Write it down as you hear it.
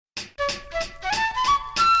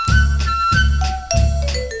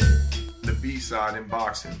B-side in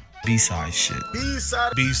boxing. B-side shit.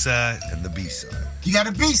 B-side. B-side. And the B-side. You got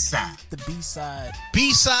a B-side. The B-side.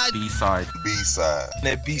 B-side. B-side. B-side.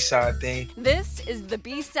 That B-side thing. This is the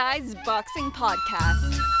B-Sides Boxing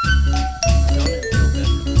Podcast.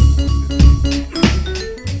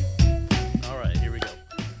 All right, here we go.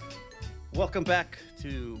 Welcome back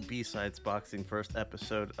to B-Sides Boxing, first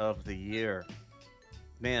episode of the year.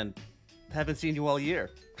 Man, haven't seen you all year.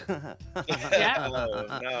 Yeah.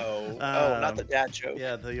 No. Not the dad joke.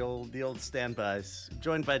 Yeah, the old standbys.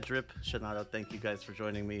 Joined by Drip, Shanato. Thank you guys for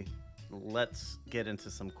joining me. Let's get into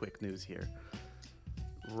some quick news here.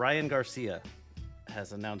 Ryan Garcia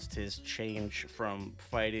has announced his change from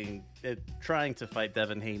trying to fight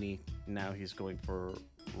Devin Haney. Now he's going for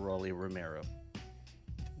Rolly Romero.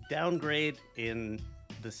 Downgrade in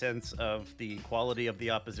the sense of the quality of the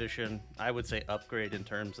opposition. I would say upgrade in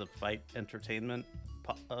terms of fight entertainment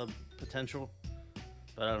potential.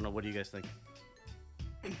 But I don't know. What do you guys think?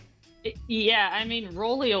 Yeah, I mean,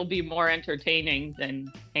 Rolly will be more entertaining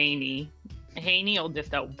than Haney. Haney will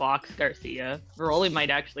just outbox Garcia. Rolly might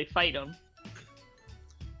actually fight him.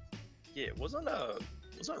 Yeah, wasn't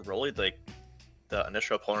Rolly like the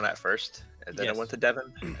initial opponent at first, and then Yes. it went to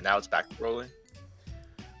Devin, and now it's back to Rolly?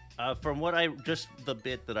 From what the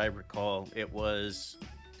bit that I recall, it was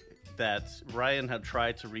that Ryan had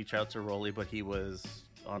tried to reach out to Rolly, but he was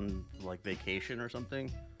on like vacation or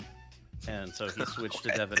something. And so he switched to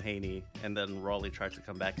Devin Haney, and then Rolly tried to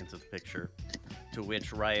come back into the picture, to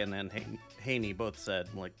which Ryan and Haney both said,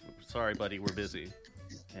 like, sorry, buddy, we're busy.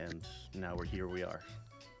 And now we are.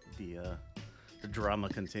 The drama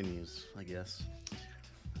continues, I guess.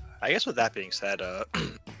 I guess with that being said, I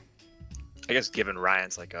guess given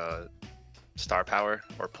Ryan's like a star power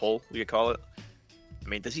or pull, we could call it. I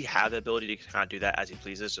mean, does he have the ability to kind of do that as he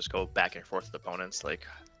pleases? Just go back and forth with opponents. Like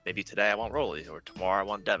maybe today I want Rolly, or tomorrow I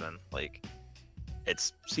want Devin. Like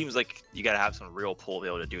it seems like you got to have some real pull to be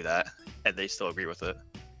able to do that, and they still agree with it.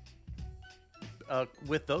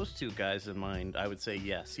 With those two guys in mind, I would say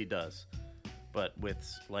yes, he does. But with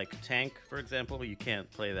like Tank, for example, you can't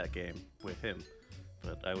play that game with him.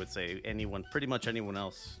 But I would say pretty much anyone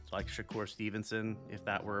else, like Shakur Stevenson, if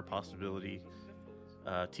that were a possibility.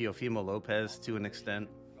 Teofimo Lopez, to an extent.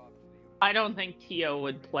 I don't think Tio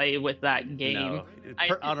would play with that game. No,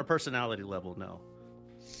 on a personality level, no.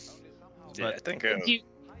 Yeah, But I think. Do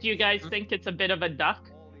you guys think it's a bit of a duck?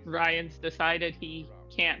 Ryan's decided he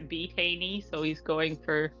can't beat Haney, so he's going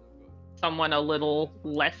for someone a little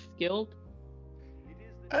less skilled?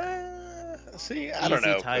 See, I don't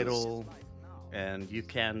know. Easy title, and you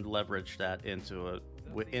can leverage that into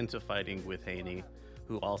fighting with Haney,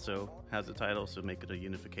 who also has a title, so make it a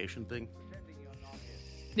unification thing.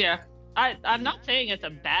 Yeah. I'm not saying it's a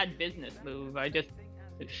bad business move. It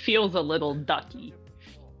feels a little ducky.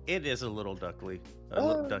 It is a little ducky,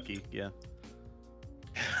 yeah.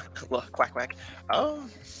 Look, quack quack.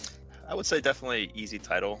 I would say definitely easy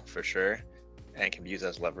title for sure, and can be used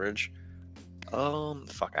as leverage.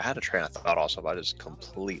 Fuck, I had a train of thought also, but I just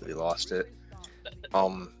completely lost it.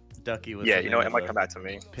 Ducky was yeah, you know what? It might come back to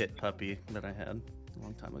me. Pit puppy that I had a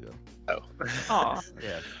long time ago. Oh.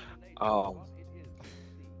 Yeah.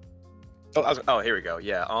 Here we go.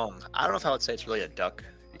 Yeah. I don't know if I would say it's really a duck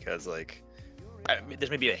because like, there's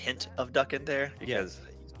maybe a hint of duck in there because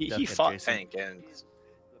he fought Tank and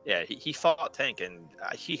he fought Tank and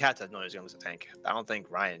he had to know he was gonna lose to Tank. I don't think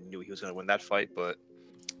Ryan knew he was gonna win that fight, but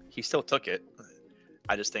he still took it.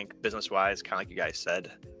 I just think business-wise, kind of like you guys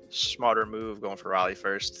said, smarter move going for Raleigh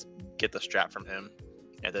first, get the strap from him,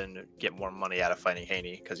 and then get more money out of fighting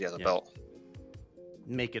Haney because he has a belt.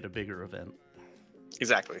 Make it a bigger event.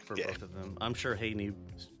 Exactly. For both of them. I'm sure Haney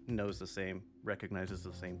knows the same, recognizes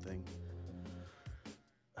the same thing.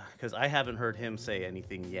 Because I haven't heard him say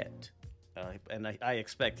anything yet. And I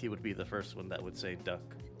expect he would be the first one that would say duck,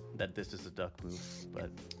 that this is a duck move. But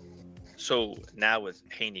so now with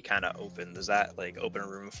Haney kind of open, does that like open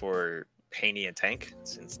room for Haney and Tank?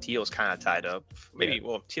 Since Teal's kind of tied up.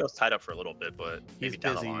 Teal's tied up for a little bit, but he's maybe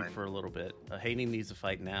down busy the line. for a little bit. Haney needs to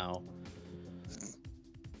fight now.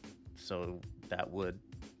 So that would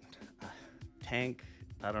Tank.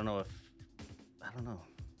 I don't know if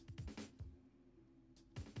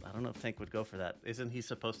Tank would go for that. Isn't he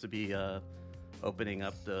supposed to be opening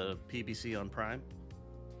up the PBC on Prime?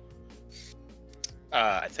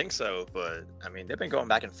 I think so, but I mean they've been going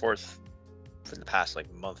back and forth for the past like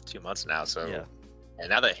 2 months now. So yeah. And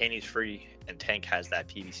now that Haney's free and Tank has that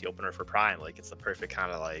PBC opener for Prime, like it's the perfect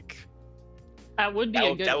kind of like. That would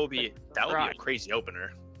be that would be a crazy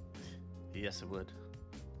opener. Yes, it would.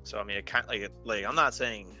 So I mean, it kind of like I'm not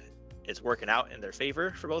saying it's working out in their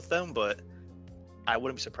favor for both of them, but I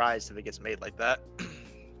wouldn't be surprised if it gets made like that.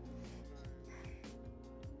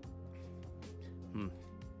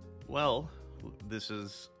 Well, this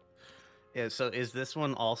is... Yeah, so is this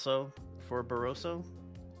one also for Barroso?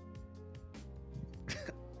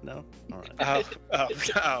 No? All right.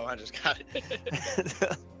 Oh, I just got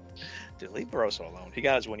it. Dude, leave Barroso alone. He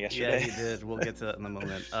got his win yesterday. Yeah, he did. We'll get to that in a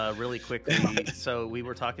moment. Really quickly, so we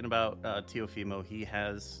were talking about Teofimo.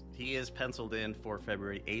 He is penciled in for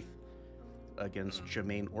February 8th against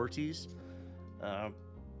Jermaine Ortiz.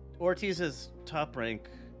 Ortiz is Top Rank.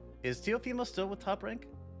 Is Teofimo still with Top Rank?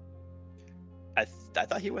 I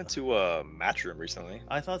thought he went to Matchroom recently.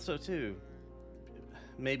 I thought so too.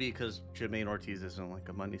 Maybe because Jermaine Ortiz isn't like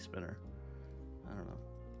a money spinner. I don't know.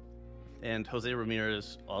 And Jose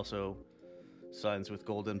Ramirez also signs with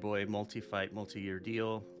Golden Boy, multi-fight, multi-year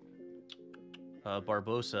deal.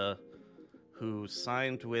 Barbosa, who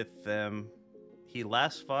signed with them, he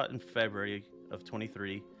last fought in February of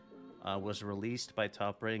 23, was released by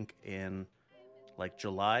Top Rank in like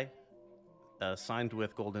July, signed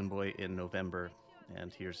with Golden Boy in November,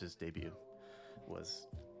 and here's his debut. Was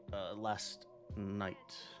last night.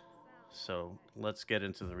 So let's get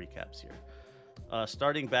into the recaps here.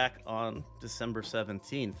 Starting back on December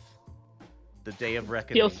 17th, the Day of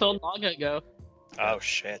Reckoning. Feels so long ago. Oh,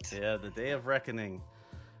 shit. Yeah, the Day of Reckoning.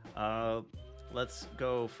 Let's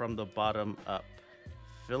go from the bottom up.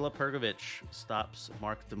 Filip Hrgović stops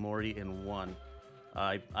Mark DeMori in 1.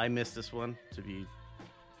 I missed this one, to be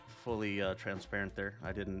fully transparent there.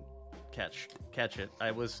 I didn't catch it.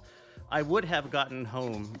 I would have gotten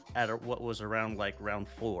home at what was around like round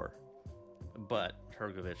 4, but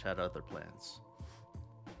Hrgović had other plans.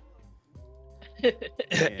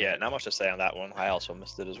 Yeah, not much to say on that one. I also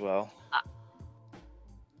missed it as well.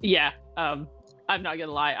 Yeah, I'm not gonna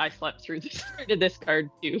lie. I slept through the start of this card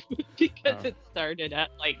too because it started at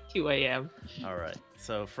like 2 a.m. All right,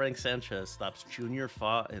 so Frank Sanchez stops Junior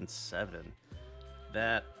Fa in 7.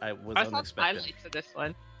 That was I saw unexpected. highlights of this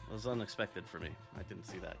one. It was unexpected for me. I didn't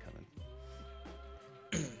see that coming.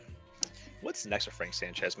 What's next for Frank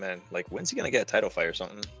Sanchez, man? Like, when's he gonna get a title fight or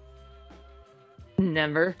something?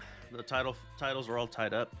 Never. The titles are all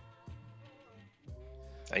tied up.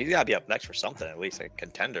 He's gotta be up next for something, at least a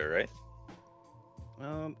contender, right?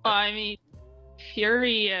 I mean,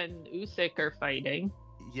 Fury and Usyk are fighting,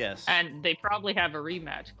 Yes, and they probably have a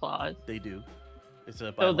rematch clause. they do. It's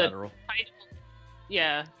a So bilateral.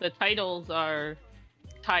 the titles are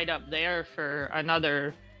tied up there for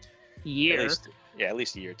another year. At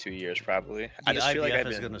least a year, 2 years, probably. The I just feel like IBF I've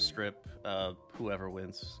is been... going to strip whoever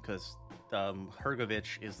wins because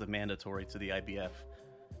Hrgović is the mandatory to the IBF,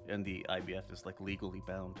 and the IBF is like legally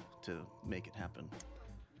bound to make it happen.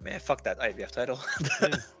 Man, fuck that IBF title.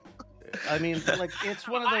 I mean, like it's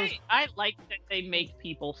one of those. I like that they make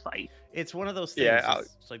people fight. It's one of those things. Yeah,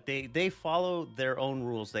 it's like they follow their own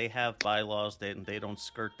rules. They have bylaws. They don't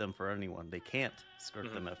skirt them for anyone. They can't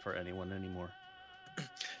skirt them for anyone anymore.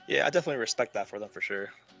 Yeah, I definitely respect that for them for sure.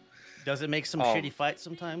 Does it make some shitty fights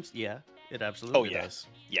sometimes? Yeah, it absolutely does.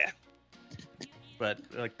 Yeah. But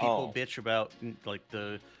like people bitch about like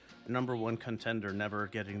the number one contender never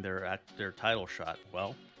getting their title shot.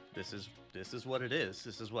 Well, this is what it is.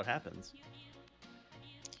 This is what happens.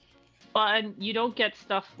 Well, and you don't get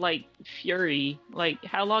stuff like Fury. Like,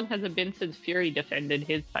 how long has it been since Fury defended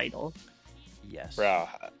his title? Yes. Bro,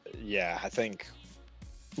 yeah, I think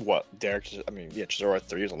Chisora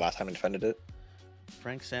 3 was the last time he defended it.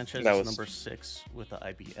 Frank Sanchez That is was- number 6 with the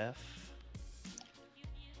IBF.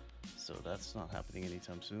 So that's not happening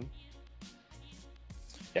anytime soon.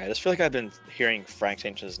 Yeah, I just feel like I've been hearing Frank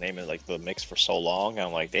Sanchez's name in like the mix for so long. And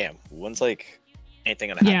I'm like, damn, when's like anything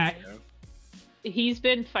gonna happen? Yeah. You know? He's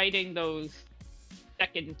been fighting those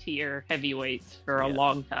second tier heavyweights for a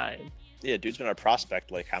long time. Yeah, dude's been a prospect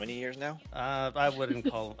like how many years now? I would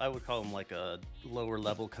call him like a lower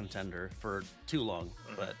level contender for too long.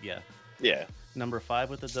 But yeah. Yeah. Number 5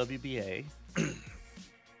 with the WBA.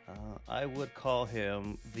 I would call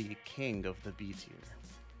him the king of the B tier.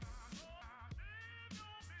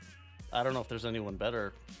 I don't know if there's anyone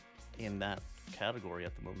better in that category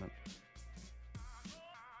at the moment.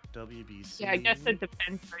 WBC. Yeah, I guess it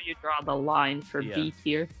depends where you draw the line for B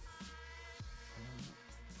tier.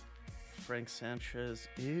 Frank Sanchez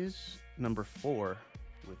is number 4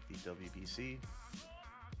 with the WBC.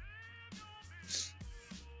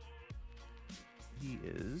 He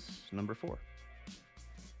is number 4.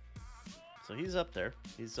 So he's up there.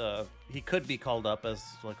 He could be called up as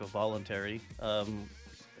like a voluntary.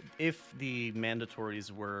 If the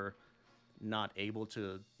mandatories were not able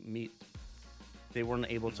to meet, they weren't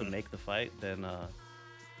able to make the fight, then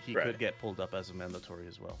he could get pulled up as a mandatory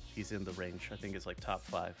as well. He's in the range. I think it's like top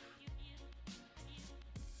 5.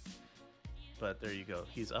 But there you go.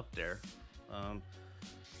 He's up there.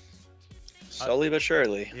 Slowly but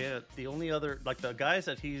surely. Yeah, the only other, like, the guys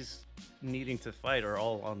that he's needing to fight are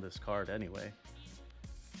all on this card anyway.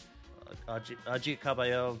 Ajit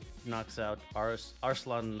Kabayel knocks out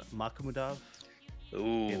Arslan Makhmudov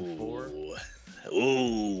in 4.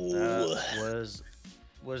 Ooh.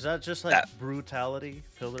 Was that just like brutality,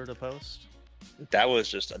 pillar to post? That was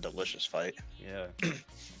just a delicious fight. Yeah.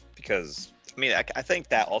 Because, I mean, I think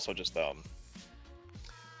that also just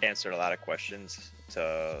answered a lot of questions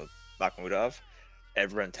to Makhmudov.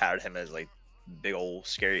 Everyone touted him as like big old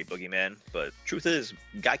scary boogeyman, but truth is,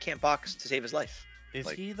 guy can't box to save his life. Is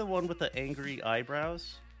he the one with the angry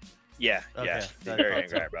eyebrows? Yeah, Okay. very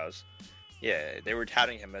angry eyebrows. Yeah, they were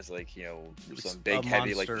touting him as like, some big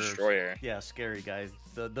heavy like destroyer. Yeah, scary guy,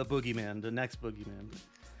 the boogeyman, the next boogeyman.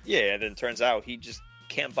 Yeah, and then turns out he just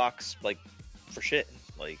can't box like for shit.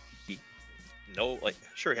 Like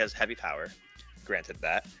sure he has heavy power, granted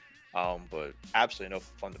that, but absolutely no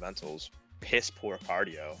fundamentals. Piss poor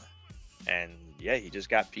cardio, and yeah, he just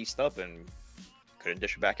got pieced up and couldn't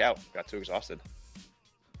dish it back out. Got too exhausted.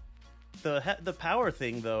 The power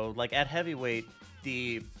thing though, like at heavyweight,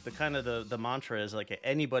 the kind of the mantra is like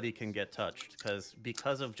anybody can get touched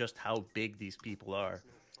because of just how big these people are.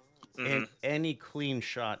 Mm-hmm. And any clean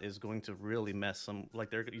shot is going to really mess some,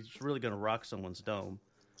 like he's really going to rock someone's dome.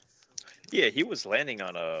 Yeah, he was landing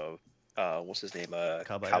on what's his name,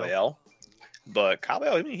 Caballero. But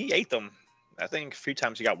Caballero, I mean, he ate them. I think 3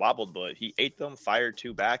 times he got wobbled, but he ate them, fired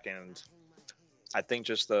 2 back, and I think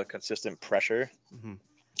just the consistent pressure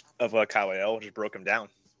of Caballero just broke him down.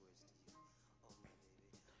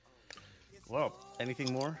 Well,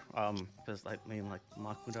 anything more? Because I mean, like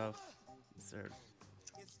Makhmudov, is there?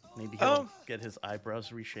 Maybe he'll get his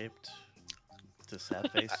eyebrows reshaped to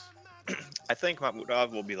sad face. I think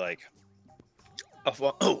Makhmudov will be like,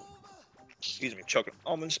 excuse me, choking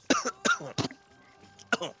almonds.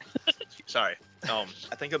 Sorry. I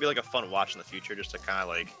think he'll be like a fun watch in the future, just to kind of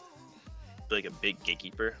like be like a big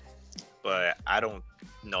gatekeeper. But I don't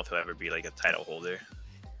know if he'll ever be like a title holder.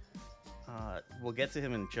 We'll get to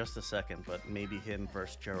him in just a second, but maybe him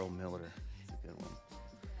versus Gerald Miller. It's a good one.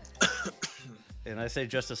 And I say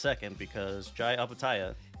just a second because Jai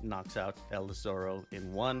Apataya knocks out El Zorro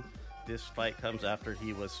in 1. This fight comes after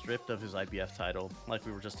he was stripped of his IBF title, like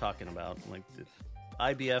we were just talking about. Like the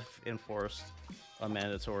IBF enforced a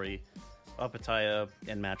mandatory. Apataya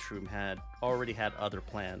and Matchroom had already had other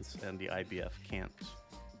plans, and the IBF can't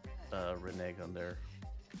renege on their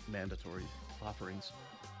mandatory offerings.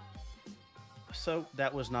 So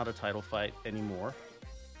that was not a title fight anymore.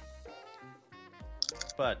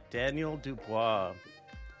 But Daniel Dubois,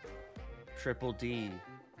 Triple D,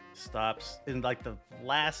 stops in like the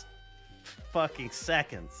last fucking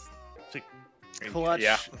seconds. Clutch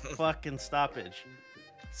fucking stoppage.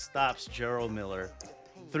 Stops Gerald Miller.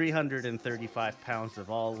 335 pounds of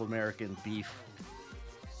all-American beef.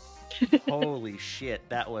 Holy shit,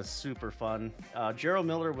 that was super fun. Gerald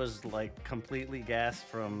Miller was like completely gassed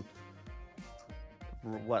from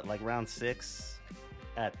what, like round 6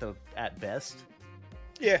 at best.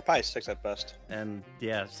 Yeah, probably 6 at best. And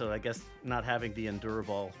yeah, so I guess not having the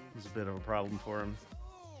Enduraball was a bit of a problem for him.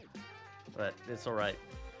 But it's all right.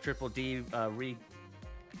 Triple D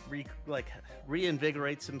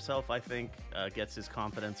reinvigorates himself, I think, gets his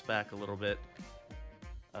confidence back a little bit.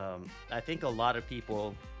 I think a lot of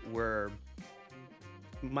people were,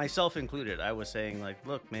 myself included, I was saying like,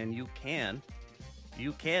 look, man, you can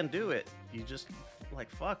do it. You just like,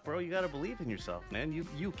 fuck, bro, you gotta believe in yourself, man.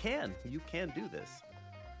 You can do this.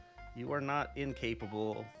 You are not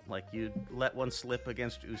incapable. Like, you let one slip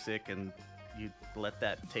against Usyk and you let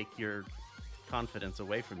that take your confidence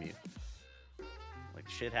away from you. Like,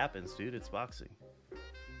 shit happens, dude. It's boxing.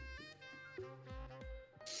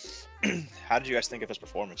 How did you guys think of his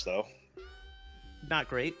performance, though? Not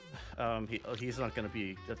great. He's not going to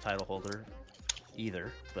be a title holder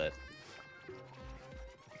either, but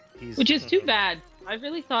which is too bad. I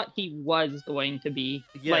really thought he was going to be,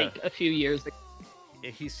 like, a few years ago.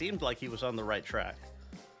 He seemed like he was on the right track.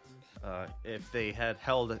 If they had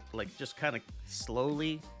held, like, just kind of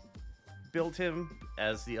slowly built him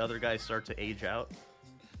as the other guys start to age out,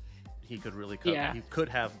 he could really come. Yeah. He could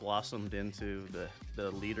have blossomed into the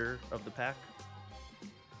leader of the pack.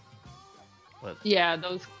 But yeah,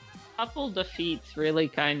 those couple defeats really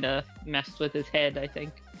kind of messed with his head, I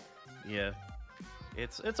think. Yeah,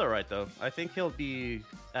 it's all right though. I think he'll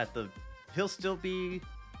still be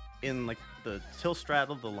in he'll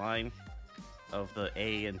straddle the line of the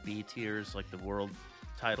A and B tiers, like the world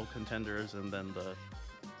title contenders and then the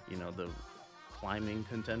climbing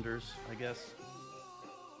contenders, I guess.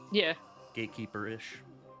 Yeah. Gatekeeper-ish.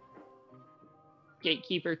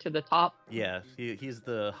 Gatekeeper to the top. Yeah, he's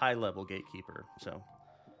the high-level gatekeeper, so.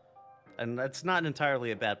 And that's not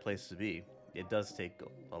entirely a bad place to be. It does take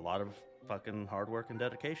a lot of fucking hard work and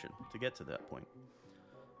dedication to get to that point.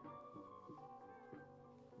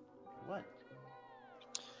 What?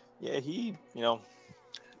 Yeah, he,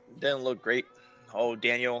 didn't look great. Oh,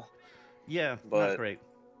 Daniel. Yeah, but not great.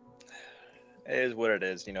 It is what it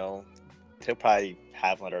is, He'll probably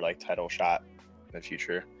have another, title shot in the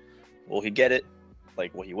future. Will he get it?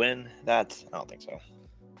 Will he win that? I don't think so.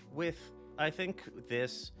 I think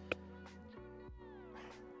this...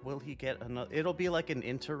 Will he get another... It'll be like an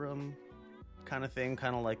interim kind of thing,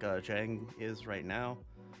 kind of like Zhang is right now.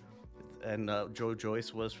 And Joe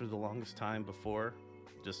Joyce was for the longest time before.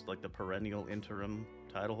 Just like the perennial interim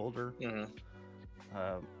title holder.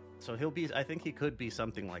 Mm-hmm. So he'll be... I think he could be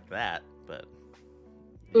something like that, but...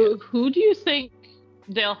 Yeah. Who do you think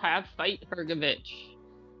they'll have fight Hrgovic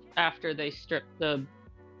after they strip the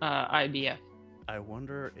IBF? I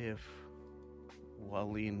wonder if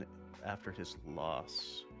Wallin, after his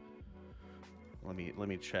loss... Let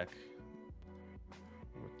me check.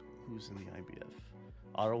 Who's in the IBF?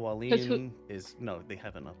 Otto Wallin is... No, they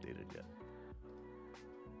haven't updated yet.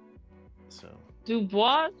 So...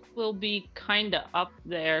 Dubois will be kind of up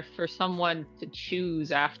there for someone to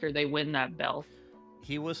choose after they win that belt.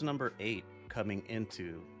 He was number 8 coming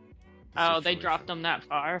into... They dropped him that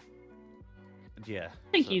far? Yeah.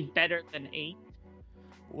 I think he's better than 8.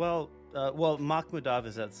 Well, Makhmudov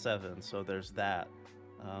is at 7, so there's that.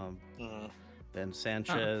 Then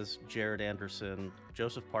Sanchez, Jared Anderson,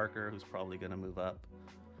 Joseph Parker, who's probably going to move up.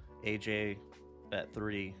 AJ at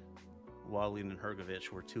 3. Wallin and Hrgovic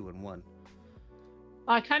were 2 and 1.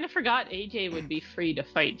 I kind of forgot AJ would be free to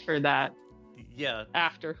fight for that. Yeah.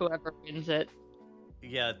 After whoever wins it.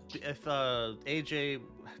 Yeah, if AJ,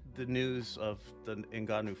 the news of the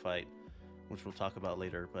Ngannou fight, which we'll talk about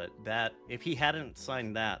later, but that if he hadn't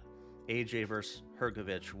signed that, AJ versus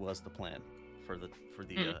Hrgovic was the plan for the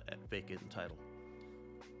vacant title.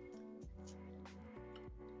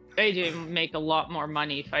 AJ make a lot more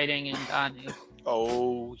money fighting Ngannou.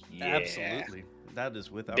 Oh yeah, absolutely. That is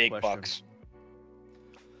without big question. Bucks.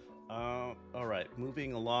 All right,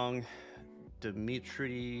 moving along,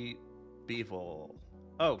 Dmitry Bivol.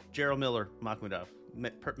 Oh, Gerald Miller, Makhmudov.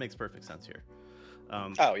 Makes perfect sense here.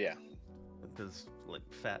 Oh, yeah. Because,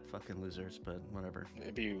 fat fucking losers, but whatever.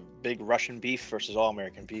 It'd be big Russian beef versus all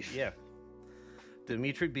American beef. Yeah.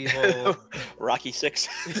 Dmitry Bivol. Rocky 6.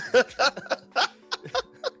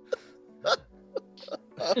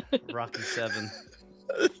 Rocky 7.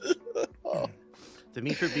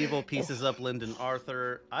 Dmitry Bivol pieces up Lyndon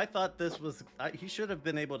Arthur. I thought this was... he should have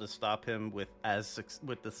been able to stop him with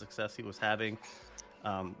the success he was having.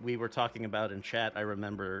 We were talking about in chat, I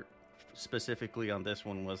remember specifically on this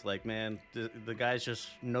one, was like, man, the guy's just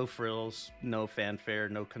no frills, no fanfare,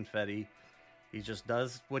 no confetti. He just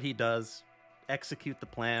does what he does, execute the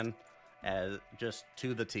plan as just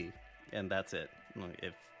to the T, and that's it.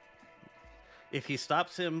 If he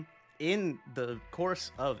stops him in the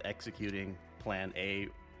course of executing plan A,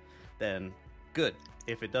 then good.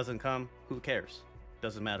 If it doesn't come, who cares?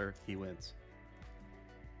 Doesn't matter. He wins.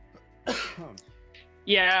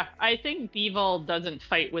 Yeah, I think Bivol doesn't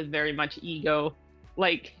fight with very much ego.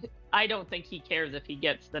 I don't think he cares if he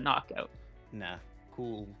gets the knockout. Nah,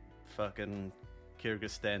 cool fucking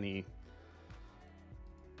Kyrgyzstani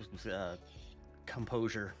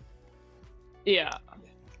composure. Yeah.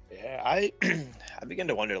 Yeah, I begin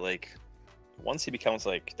to wonder, once he becomes,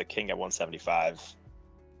 the king at 175,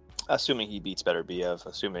 assuming he beats Beterbiev,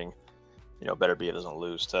 assuming, Beterbiev doesn't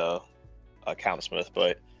lose to Callum Smith,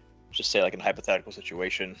 but just say, in a hypothetical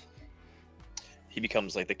situation, he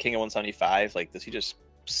becomes, the king at 175, does he just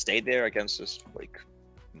stay there against this,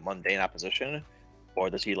 mundane opposition? Or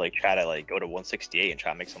does he, try to, go to 168 and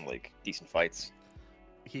try to make some, decent fights?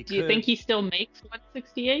 Do you think he still makes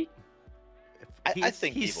 168? I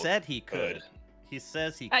think he said he could. He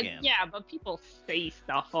says he can. Yeah, but people say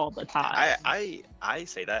stuff all the time. I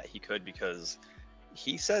say that he could because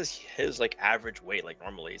he says his average weight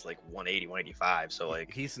normally is 180, 185. So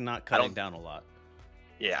he's not cutting down a lot.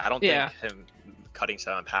 Yeah, I don't think him cutting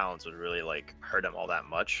 7 pounds would really hurt him all that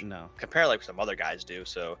much. No, compare some other guys do.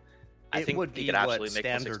 So I think would be he could absolutely what make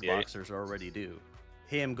standard boxers already do.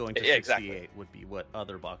 Him going to 68 exactly. would be what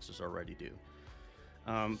other boxers already do.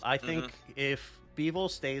 I think if Bivol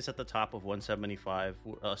stays at the top of 175,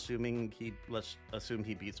 let's assume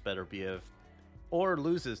he beats Beterbiev or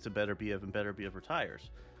loses to Beterbiev and Beterbiev retires,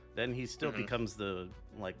 then he still becomes the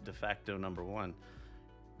de facto number one.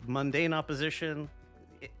 Mundane opposition,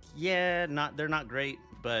 they're not great,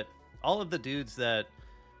 but all of the dudes that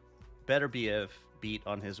Beterbiev beat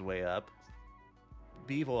on his way up,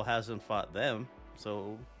 Bivol hasn't fought them,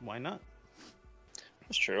 so why not?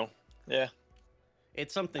 That's true. Yeah.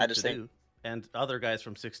 It's something to do. And other guys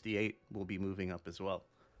from 68 will be moving up as well.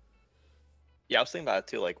 Yeah, I was thinking about it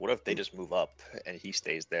too. Like, what if they just move up and he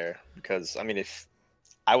stays there? Because, I mean, if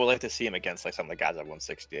I would like to see him against like some of the guys at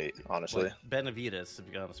 168, honestly. Well, Benavidez, to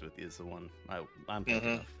be honest with you, is the one I'm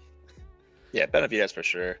thinking of. Yeah, Benavidez for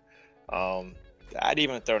sure. I'd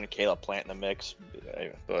even throw in Caleb Plant in the mix,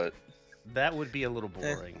 but that would be a little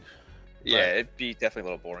boring. Yeah, it'd be definitely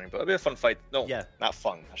a little boring, but it'd be a fun fight. No, not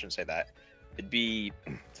fun. I shouldn't say that. It'd be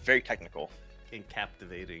very technical and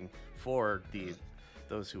captivating for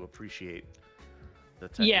those who appreciate the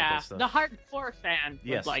technical stuff. The hardcore fan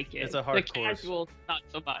would like it. It's a hardcore. The casual, not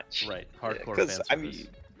so much. Right, hardcore fans.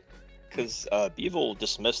 Because Bivol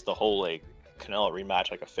dismissed the whole Canelo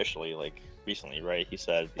rematch officially recently, right? He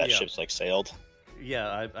said that ship's sailed.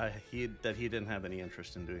 Yeah, he didn't have any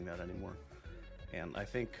interest in doing that anymore, and I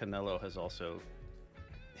think Canelo has also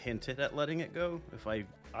hinted at letting it go. If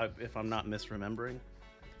I'm not misremembering,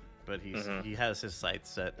 but he has his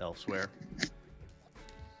sights set elsewhere,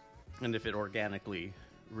 and if it organically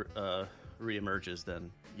reemerges,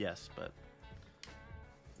 then yes. But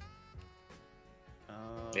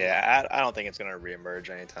I don't think it's gonna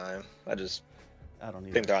reemerge anytime. I don't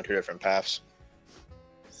think they're on two different paths.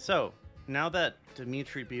 So now that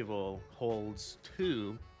Dmitry Bivol holds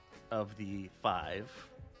 2 of the 5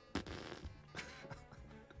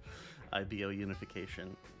 IBO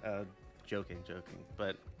unification, joking,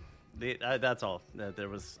 but that's all. I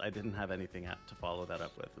didn't have anything to follow that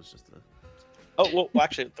up with. It was just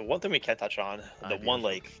actually, the one thing we can't touch on, not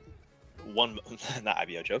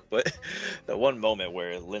IBO joke, but the one moment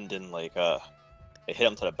where Lyndon it hit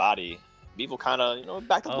him to the body, Bivol kind of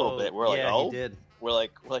backed up a little bit. We're he did. We're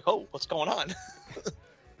like, oh, what's going on?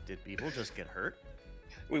 Did Bivol just get hurt?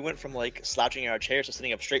 We went from slouching in our chairs to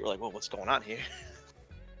sitting up straight. We're like, whoa, what's going on here?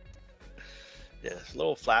 Yeah, a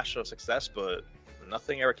little flash of success, but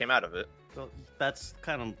nothing ever came out of it. Well, that's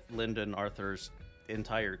kind of Lyndon Arthur's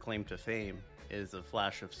entire claim to fame, is a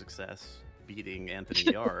flash of success, beating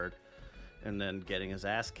Anthony Yard, and then getting his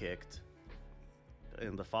ass kicked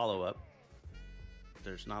in the follow-up.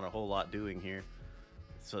 There's not a whole lot doing here.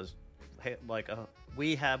 So,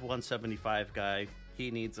 we have 175 guy,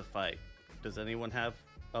 he needs a fight. Does anyone have,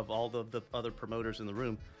 of all the other promoters in the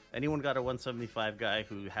room, anyone got a 175 guy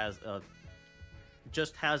who has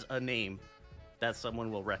just has a name that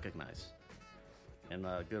someone will recognize? And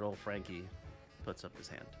good old Frankie puts up his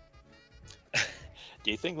hand.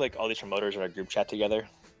 Do you think all these promoters are in a group chat together?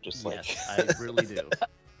 Yes, I really do.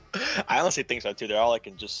 I honestly think so too. They're all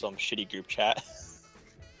in just some shitty group chat.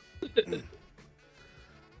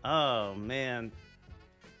 Oh man,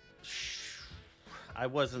 I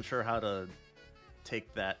wasn't sure how to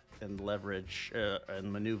take that and leverage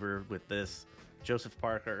and maneuver with this. Joseph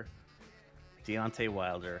Parker, Deontay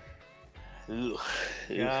Wilder.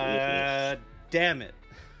 God damn it.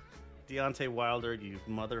 Deontay Wilder, you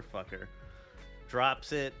motherfucker.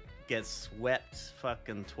 Drops it, gets swept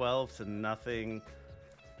fucking 12-0.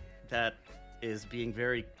 That is being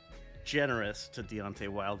very generous to Deontay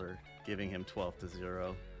Wilder, giving him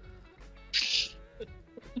 12-0.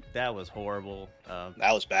 That was horrible.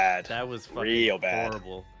 That was bad. That was fucking real bad.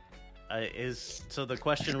 Horrible. So the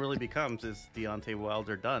question really becomes, is Deontay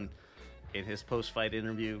Wilder done? In his post-fight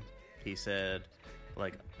interview, he said,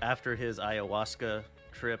 after his ayahuasca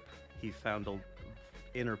trip, he found an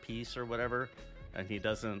inner peace or whatever, and he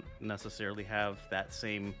doesn't necessarily have that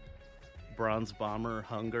same bronze bomber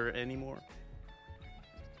hunger anymore.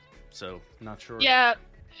 So, not sure. Yeah,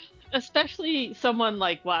 especially someone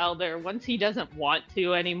like Wilder, once he doesn't want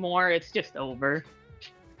to anymore, it's just over.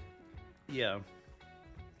 Yeah.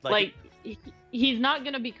 He's not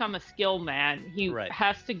going to become a skill man. He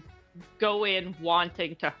has to go in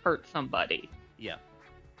wanting to hurt somebody. Yeah.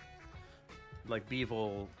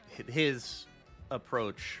 Bivol, his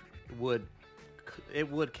approach would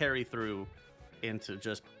carry through into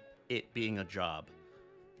just it being a job.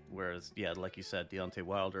 Whereas, like you said, Deontay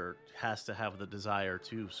Wilder has to have the desire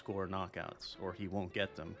to score knockouts, or he won't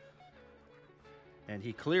get them. And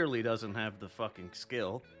he clearly doesn't have the fucking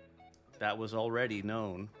skill. That was already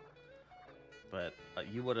known. But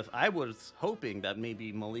I was hoping that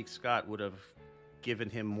maybe Malik Scott would have given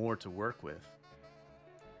him more to work with.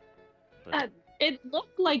 But it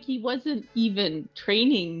looked like he wasn't even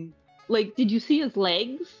training. Did you see his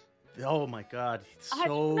legs? Oh my god, he's so I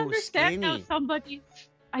don't understand skinny. how somebody's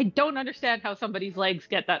I don't understand how somebody's legs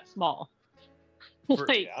get that small.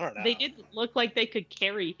 Like, I don't know. they didn't look like they could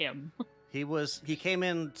carry him. He came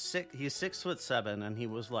in he's 6'7", and he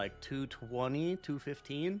was like 220,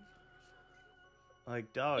 215.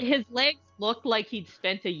 Like, dog. His legs looked like he'd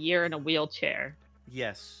spent a year in a wheelchair.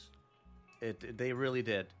 Yes, they really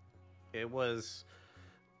did. It was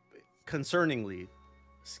concerningly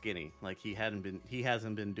skinny. Like he hasn't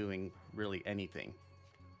been doing really anything.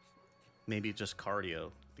 Maybe just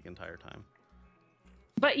cardio the entire time.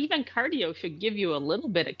 But even cardio should give you a little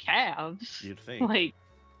bit of calves. You'd think. Like,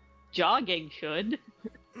 jogging should.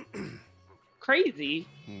 Crazy.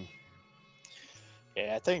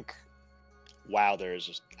 Yeah, I think Wilder is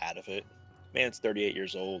just out of it. Man's 38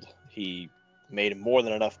 years old. He made more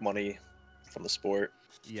than enough money from the sport.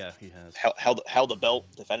 Yeah, he has. Held the belt,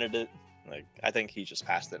 defended it. Like, I think he just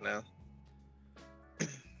passed it now.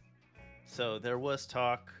 So there was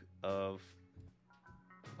talk of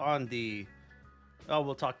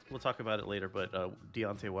we'll talk about it later, but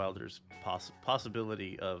Deontay Wilder's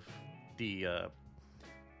possibility of the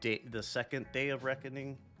second day of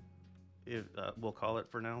reckoning, if we'll call it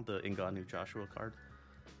for now, the Ngannou Joshua card.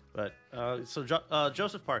 But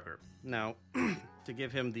Joseph Parker, now to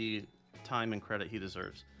give him the time and credit he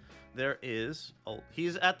deserves, he's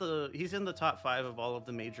in the top 5 of all of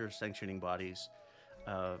the major sanctioning bodies.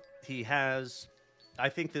 I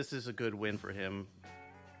think this is a good win for him,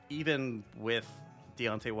 even with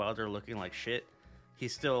Deontay Wilder looking like shit.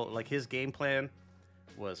 He's still, like, his game plan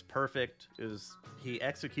was perfect. He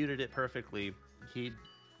executed it perfectly. He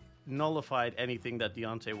nullified anything that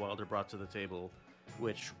Deontay Wilder brought to the table,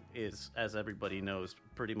 which is, as everybody knows,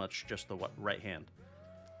 pretty much just the right hand.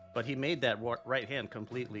 But he made that right hand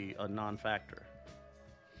completely a non-factor.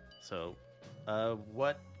 So,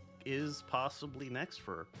 what is possibly next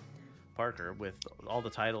for Parker with all the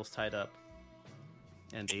titles tied up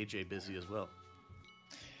and AJ busy as well?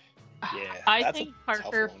 Yeah, I think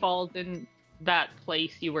Parker falls in that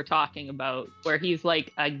place you were talking about, where he's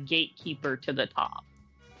like a gatekeeper to the top.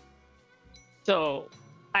 So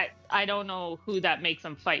I don't know who that makes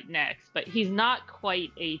him fight next, but he's not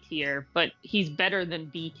quite A tier, but he's better than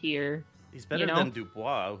B tier. He's better than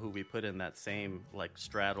Dubois, who we put in that same, like,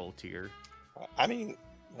 straddle tier. I mean,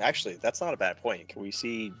 actually, that's not a bad point. Can we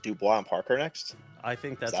see Dubois and Parker next? I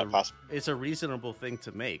think it's a reasonable thing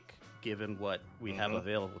to make, given what we have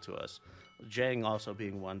available to us. Zhang also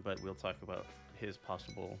being one, but we'll talk about his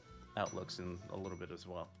possible outlooks in a little bit as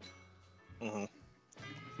well.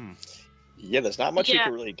 Yeah, there's not much you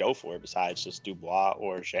can really go for besides just Dubois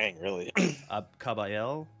or Zhang, really.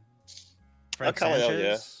 Caballel? Frank Sanchez?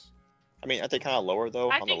 Yeah. I mean, are they kind of lower,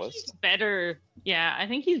 though, on the list? He's better. Yeah, I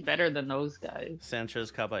think he's better than those guys.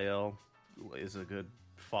 Sanchez Caballel is a good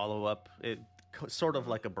follow-up. Sort of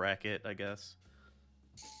like a bracket, I guess.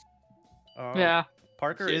 Yeah.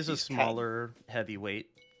 Parker is a smaller heavyweight,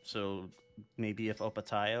 so maybe if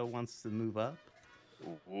Opataya wants to move up.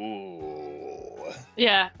 Ooh.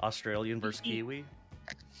 Yeah. Australian versus Kiwi.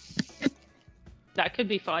 That could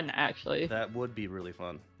be fun, actually. That would be really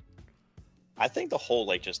fun. I think the whole,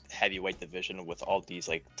 like, just heavyweight division with all these,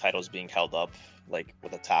 like, titles being held up, like,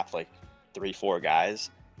 with the top, like, 3-4 guys,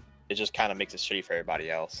 it just kind of makes it shitty for everybody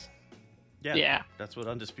else. Yeah. That's what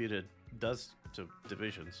Undisputed does to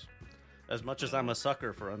divisions. As much as I'm a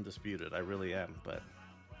sucker for Undisputed, I really am, but...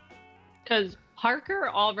 Because Parker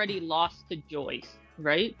already lost to Joyce,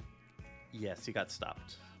 right? Yes, he got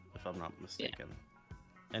stopped, if I'm not mistaken. Yeah.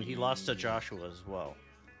 And he lost to Joshua as well.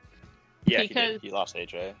 Yeah, he did. He lost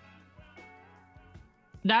AJ.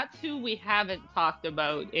 That's who we haven't talked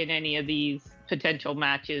about in any of these potential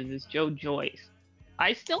matches is Joe Joyce.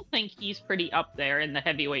 I still think he's pretty up there in the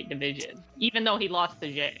heavyweight division, even though he lost to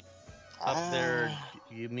Zhang. Up there,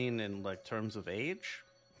 you mean in, like, terms of age?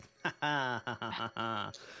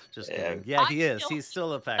 Just kidding. Yeah, he is. He's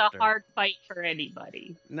still a factor. It's a hard fight for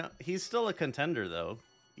anybody. No, he's still a contender, though.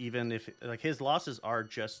 Even if, like, his losses are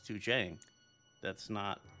just to Zhang. That's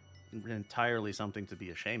not entirely something to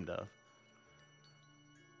be ashamed of.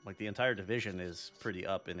 Like, the entire division is pretty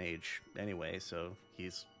up in age anyway, so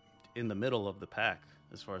he's in the middle of the pack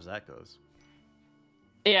as far as that goes.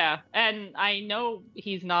 Yeah, and I know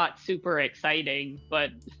he's not super exciting, but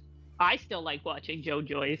I still like watching Joe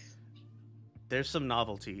Joyce. There's some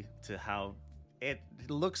novelty to how it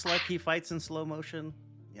looks like he fights in slow motion.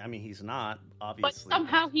 I mean, he's not, obviously. But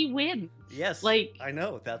somehow he wins. Yes, like, I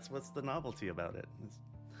know. That's what's the novelty about it.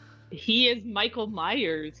 He is Michael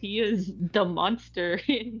Myers. He is the monster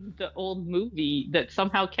in the old movie that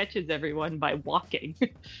somehow catches everyone by walking.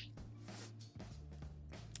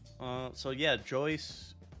 So yeah,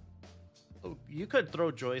 Joyce You could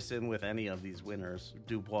throw Joyce in with any of these winners.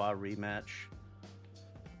 Dubois rematch.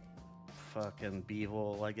 Fucking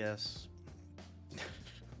Bivol, I guess.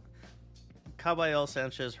 Caballel,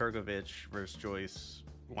 Sanchez, Hrgovic versus Joyce.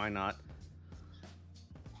 Why not?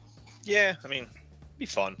 Yeah, I mean, be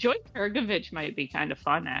fun. Joyce Hrgovic might be kind of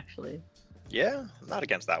fun, actually. Yeah, I'm not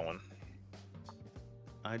against that one.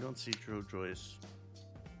 I don't see Joe Joyce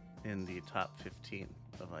in the top 15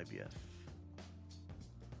 of IBF.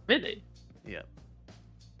 Really? Yeah.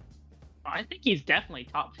 I think he's definitely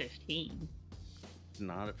top 15.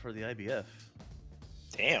 Not for the IBF.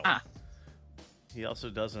 Damn. Ah. He also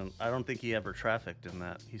doesn't. I don't think he ever trafficked in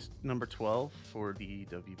that. He's number 12 for the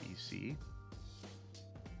WBC.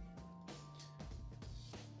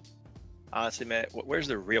 Honestly, man, where's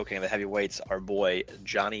the real king of the heavyweights? Our boy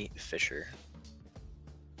Johnny Fisher.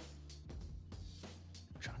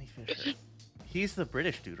 Johnny Fisher. He's the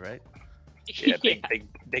British dude, right? Yeah,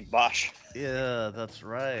 big Bosch. Yeah, that's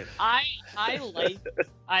right. I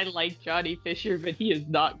like Johnny Fisher, but he is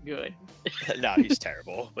not good. No, he's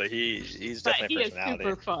terrible, but he's But definitely he a is personality.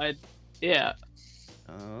 super fun. Yeah.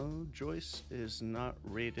 Joyce is not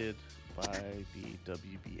rated by the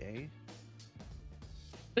WBA.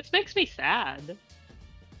 This makes me sad.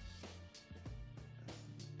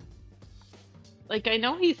 Like, I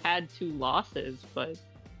know he's had 2 losses, but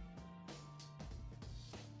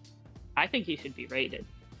I think he should be rated.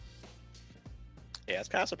 Yeah, it's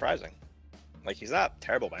kind of surprising. Like, he's not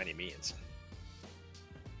terrible by any means.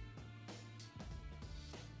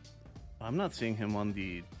 I'm not seeing him on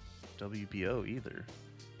the WBO either.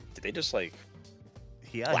 Did they just like?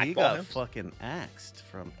 He Blackball got him? fucking axed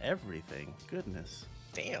from everything. Goodness.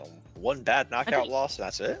 Damn, one bad knockout think- loss, and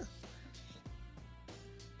that's it?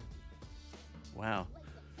 Wow.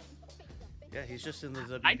 Yeah, he's just in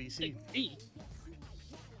the I WBC. disagree.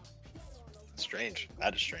 Strange.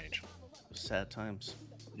 That is strange. Sad times.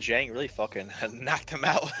 Zhang really fucking knocked him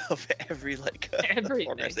out of every Everything.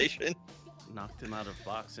 organization. Knocked him out of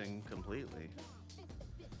boxing completely.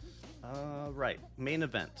 Right. Main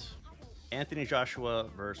event. Anthony Joshua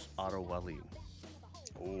versus Otto Wallin.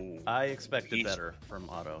 Ooh, I expected He's- better from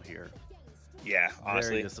Otto here. yeah, Very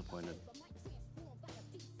honestly, disappointed.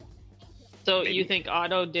 So Maybe. you think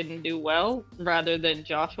Otto didn't do well rather than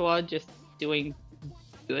Joshua just doing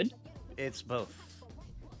good? It's both,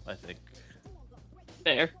 I think.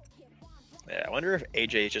 There. yeah. I wonder if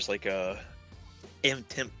AJ is just like a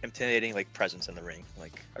intimidating like presence in the ring,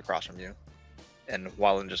 like across from you, and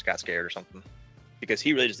Wallen just got scared or something, because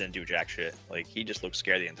he really just didn't do jack shit. Like he just looked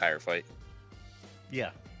scared the entire fight. Yeah.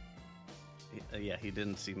 Yeah, he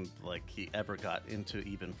didn't seem like he ever got into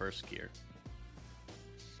even first gear.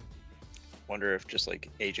 Wonder if just like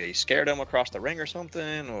AJ scared him across the ring or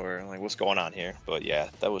something, or like what's going on here. But yeah,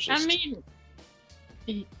 that was just. I mean,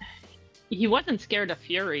 he wasn't scared of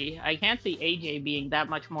Fury. I can't see AJ being that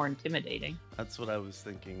much more intimidating. That's what I was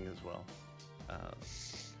thinking as well.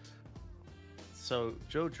 So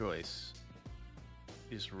Joe Joyce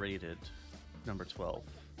is rated number 12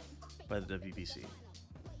 by the WBC.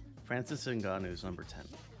 Francis Ngannou is number 10.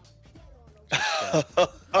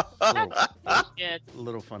 Shit.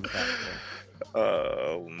 Little fun fact there.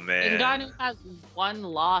 Oh man. Ngannou has 1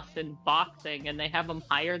 loss in boxing, and they have him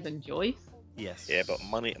higher than Joyce. Yes. Yeah, but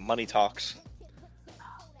money talks.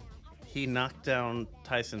 He knocked down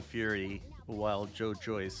Tyson Fury while Joe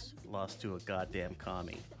Joyce lost to a goddamn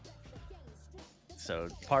commie. So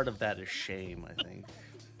part of that is shame, I think.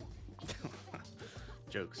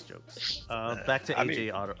 Jokes. Back to I AJ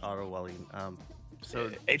mean- Otto Wallin.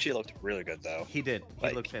 So AJ looked really good though. he did. He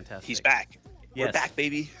Like, looked fantastic. He's back. We're Yes. back,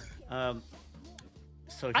 baby.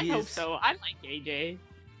 So I he's, hope so. I like AJ.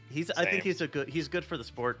 I think Same. he's good for the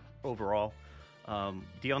sport overall.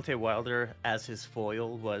 Deontay Wilder as his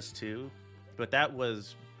foil was too, but that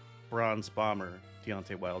was bronze bomber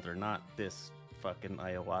Deontay Wilder, not this fucking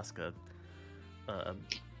ayahuasca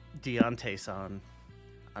Deontay-san.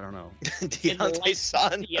 I don't know. Deontay's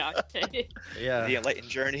son. Deontay. Yeah, The enlightened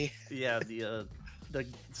journey. yeah, the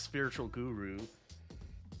spiritual guru,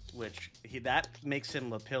 which that makes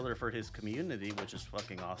him a pillar for his community, which is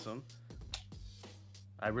fucking awesome.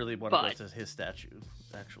 I really want to But- go to his statue.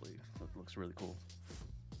 Actually, it looks really cool.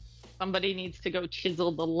 Somebody needs to go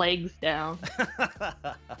chisel the legs down.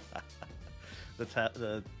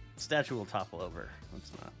 The statue will topple over.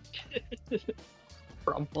 It's not.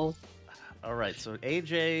 Crumple. All right, so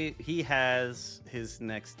AJ, he has his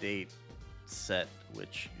next date set,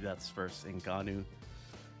 which that's first Ngannou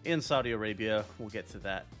in Saudi Arabia. We'll get to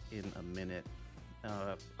that in a minute.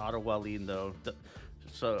 Otto Wallin, though,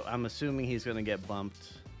 so I'm assuming he's going to get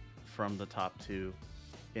bumped from the top 2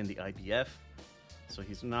 in the IBF. So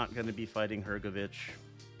he's not going to be fighting Hrgović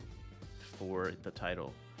for the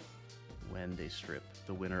title when they strip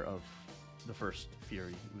the winner of the first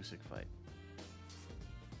Fury-Usyk fight.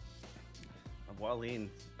 Wallin,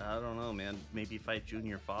 I don't know, man. Maybe fight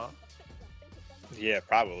Junior Fa? Yeah,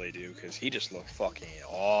 probably do, because he just looked fucking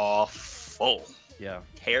awful. Yeah.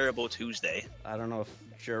 Terrible Tuesday. I don't know if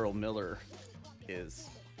Gerald Miller is...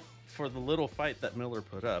 For the little fight that Miller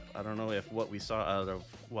put up, I don't know if what we saw out of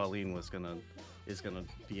Wallin is gonna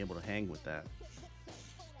be able to hang with that.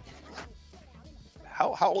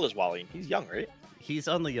 How old is Wallin? He's young, right? He's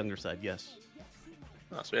on the younger side, yes.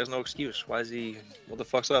 Oh, so he has no excuse. Why is he... What the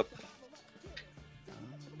fuck's up?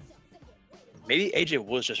 Maybe AJ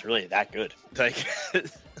was just really that good. Like,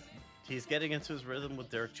 he's getting into his rhythm with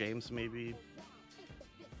Derek James, maybe.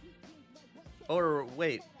 Or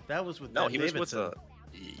wait, that was with Ben Davidson. Was with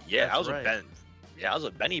I was with Ben. Yeah, I was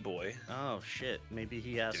with Benny Boy. Oh shit! Maybe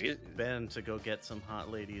he asked Ben to go get some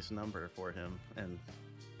hot lady's number for him, and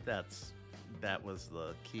that was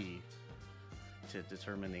the key to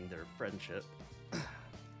determining their friendship.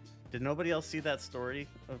 Did nobody else see that story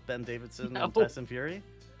of Ben Davidson and Tyson Fury?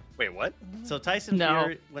 Wait, what? So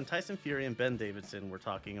Fury, when Tyson Fury and Ben Davidson were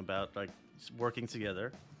talking about like working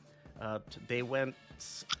together, they went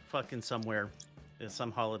fucking somewhere,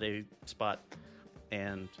 some holiday spot,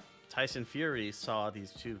 and Tyson Fury saw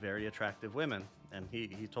these two very attractive women, and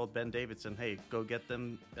he told Ben Davidson, "Hey, go get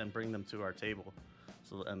them and bring them to our table,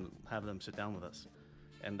 and have them sit down with us."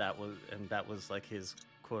 And that was like his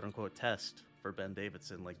quote unquote test for Ben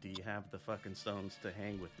Davidson. Like, do you have the fucking stones to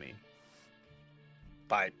hang with me?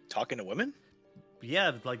 By talking to women?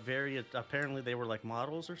 Yeah, like apparently they were like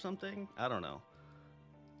models or something. I don't know.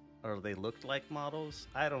 Or they looked like models.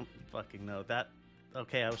 I don't fucking know.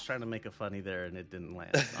 Okay, I was trying to make a funny there and it didn't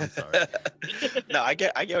land. I'm sorry. No, I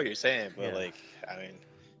get what you're saying, but yeah.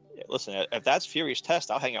 Listen, if that's Fury's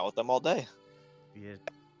test, I'll hang out with them all day. Yeah.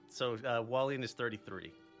 So Wallin is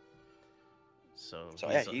 33. So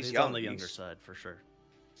he's young. On the younger side for sure.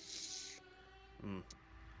 Mm.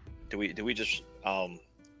 Do we just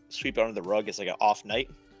sweep it under the rug as like an off night,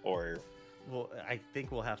 or? Well, I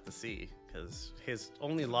think we'll have to see, because his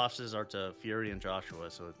only losses are to Fury and Joshua,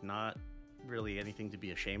 so it's not really anything to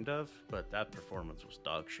be ashamed of. But that performance was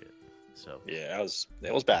dog shit. So yeah,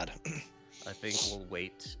 it was bad. I think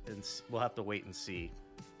we'll have to wait and see.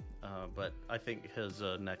 But I think his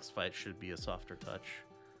next fight should be a softer touch.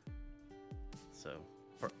 So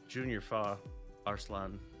for Junior Fa,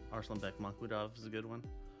 Arslanbek Makhmudov is a good one.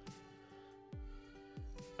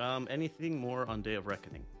 Anything more on Day of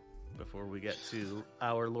Reckoning before we get to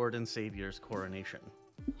our Lord and Savior's coronation?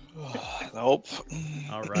 Nope.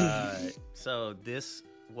 All right. So this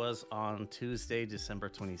was on Tuesday, December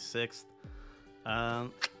 26th.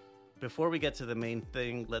 Before we get to the main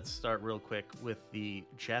thing, let's start real quick with the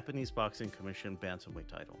Japanese Boxing Commission Bantamweight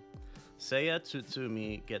title. Seiya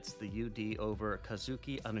Tsutsumi gets the UD over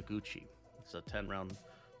Kazuki Anaguchi. It's a 10-round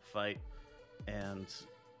fight, and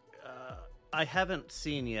I haven't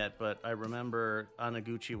seen yet, but I remember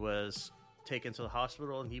Anaguchi was taken to the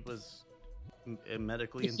hospital and he was in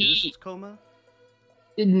medically induced coma?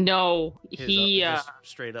 No, just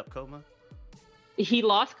straight up coma? He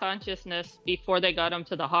lost consciousness before they got him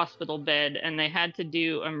to the hospital bed, and they had to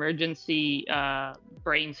do emergency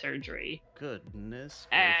brain surgery. Goodness.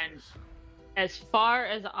 And as far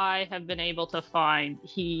as I have been able to find,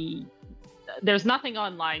 there's nothing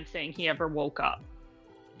online saying he ever woke up.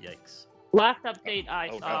 Yikes. Last update I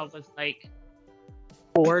saw was like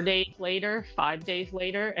 5 days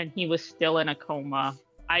later, and he was still in a coma.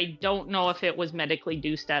 I don't know if it was medically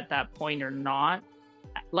induced at that point or not,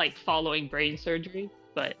 like following brain surgery,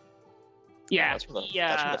 but yeah. That's from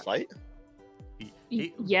the fight?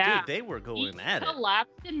 Yeah. Dude, they were going at it. He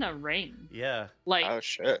collapsed in the ring. Yeah. Like, oh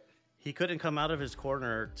shit. He couldn't come out of his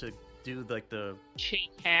corner to do like the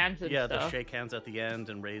shake hands and stuff. Yeah, the shake hands at the end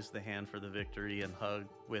and raise the hand for the victory and hug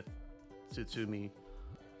with Tsutsumi.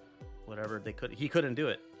 Whatever he couldn't do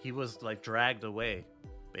it. He was like dragged away,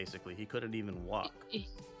 basically. He couldn't even walk.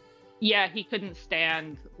 Yeah, he couldn't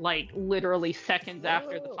stand, like literally seconds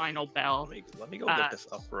after the final bell. Let me go get this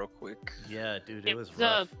up real quick. Yeah, dude, it was a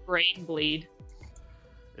rough. brain bleed.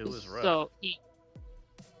 It was rough. So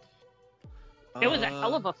it was a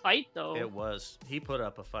hell of a fight, though. It was. He put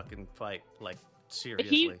up a fucking fight, like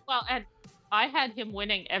seriously. And I had him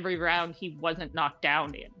winning every round he wasn't knocked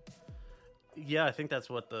down in. Yeah, I think that's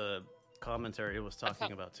what the commentary was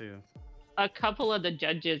talking about too. A couple of the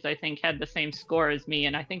judges, I think, had the same score as me,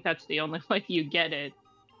 and I think that's the only way you get it.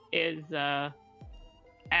 Is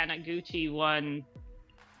Anaguchi won?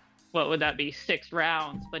 What would that be? 6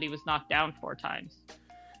 rounds, but he was knocked down 4 times.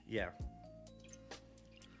 Yeah.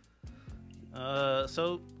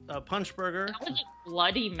 So Punchburger. That was a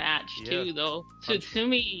bloody match too, Yeah. though.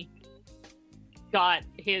 Tsutsumi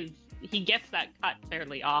he gets that cut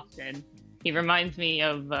fairly often. He reminds me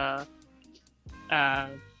of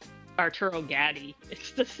Arturo Gatti.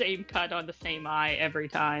 It's the same cut on the same eye every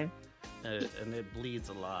time. And it bleeds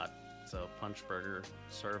a lot. So Punchburger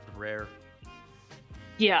served rare.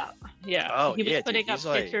 Yeah. Oh, he was yeah, dude, putting up he's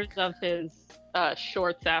like- pictures of his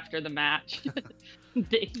shorts after the match.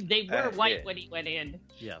 they were white yeah. when he went in.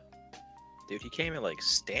 Yeah. Dude, he can't even like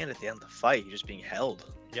stand at the end of the fight. He's just being held.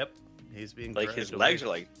 Yep. He's being Like dragged his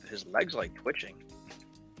away. legs are like twitching.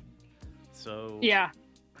 So Yeah.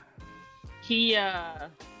 He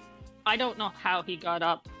I don't know how he got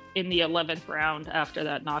up in the 11th round after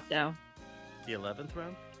that knockdown. the 11th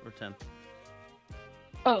round or 10th?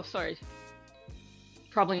 Oh, sorry.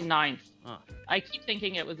 Probably 9th. Oh. I keep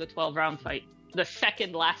thinking it was a 12-round fight. The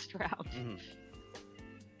second last round. Mhm.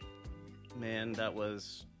 Man,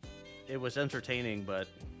 it was entertaining, but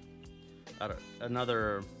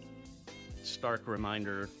another stark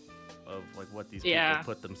reminder of like what these Yeah.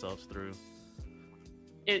 people put themselves through.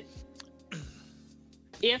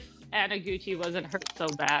 If Anaguchi wasn't hurt so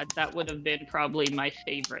bad, that would have been probably my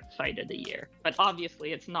favorite fight of the year. But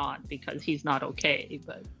obviously it's not because he's not okay.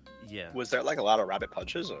 But Yeah. Was there like a lot of rabbit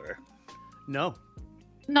punches or? No,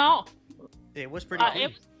 no, it was pretty clean. it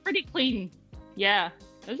was pretty clean. Yeah,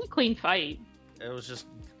 it was a clean fight. It was just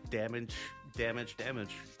damage.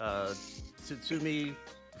 Tsutsumi,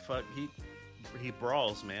 he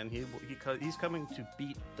brawls, man. He's coming to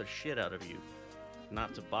beat the shit out of you,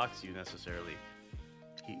 not to box you necessarily.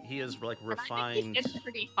 He is like I refined. think it's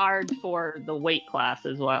pretty hard for the weight class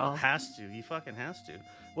as well. Has to. He fucking has to.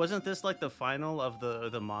 Wasn't this like the final of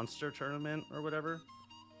the monster tournament or whatever?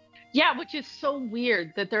 Yeah, which is so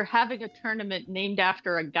weird that they're having a tournament named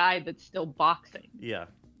after a guy that's still boxing. Yeah,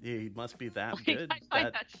 he must be that Like, good. I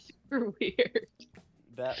find that super weird.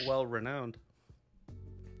 That well renowned.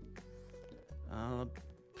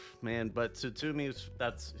 Man, but Tsutsumi,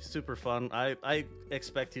 that's super fun. I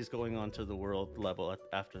expect he's going on to the world level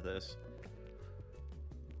after this.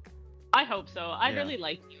 I hope so. I Yeah. really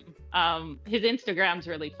like him. His Instagram's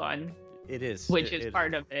really fun, It is, which is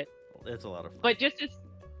part of it. It's a lot of fun. But just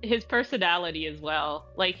his personality as well.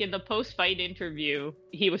 Like in the post-fight interview,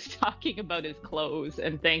 he was talking about his clothes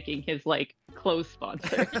and thanking his like clothes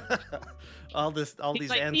sponsor. all He's these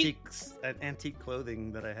like, antique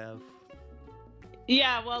clothing that I have.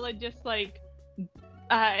 Yeah, well, it just like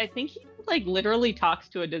I think he like literally talks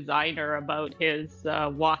to a designer about his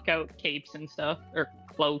walkout capes and stuff, or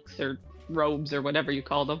cloaks, or robes, or whatever you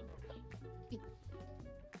call them.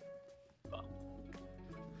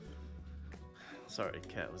 Sorry,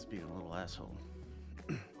 Cat was being a little asshole.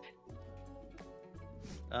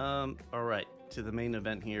 All right, to the main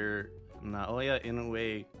event here. Naoya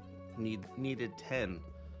Inoue needed 10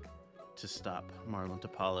 to stop Marlon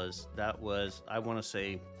Tapales. That was, I want to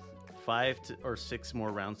say, 5 or 6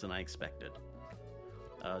 more rounds than I expected.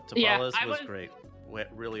 Tapales was great.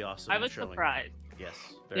 Really awesome. I was showing. surprised. Yes,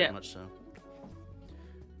 very much so.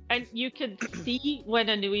 And you could see when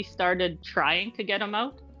Inoue started trying to get him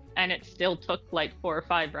out, and it still took like 4 or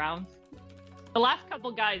 5 rounds. The last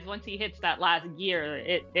couple guys, once he hits that last gear,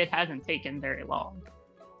 it hasn't taken very long.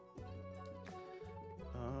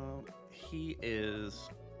 He is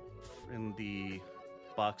in the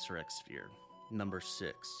BoxRec sphere, number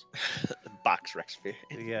 6. Box Rex sphere.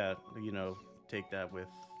 Yeah, take that with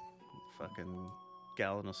fucking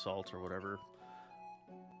Gallon Assault or whatever.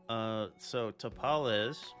 So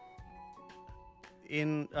Tapales,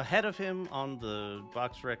 ahead of him on the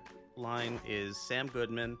BoxRec line is Sam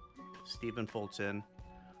Goodman, Stephen Fulton,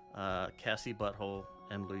 Cassie Butthole,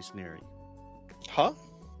 and Luis Neri. Huh?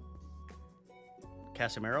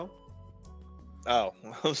 Casimiro? Oh,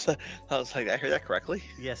 I was like, did I hear that correctly?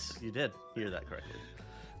 Yes, you did hear that correctly.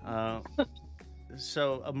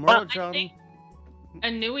 So Well, I Murodjon, think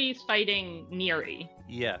Inoue's fighting Neri.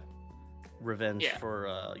 yeah, revenge Yeah. for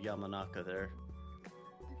Yamanaka there.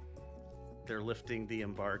 They're lifting the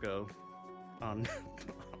embargo on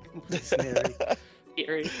Luis Neri.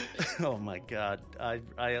 Neri. Oh my god, I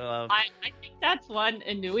I think that's one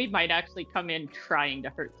Inoue might actually come in trying to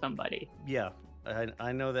hurt somebody. yeah,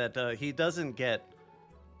 I know that he doesn't get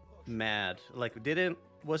mad. Like,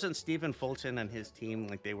 wasn't Stephen Fulton and his team,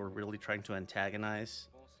 like, they were really trying to antagonize?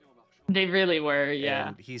 They really were, yeah.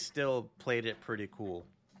 And he still played it pretty cool.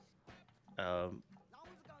 But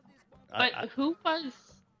who was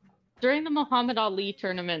during the Muhammad Ali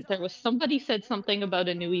tournament? There was somebody said something about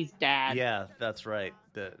Inoue's dad. Yeah, that's right.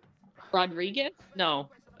 Rodriguez? No,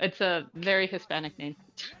 it's a very Hispanic name.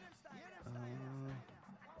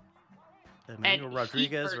 Emmanuel And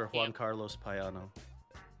Rodriguez he or hurt Juan him. Carlos Payano?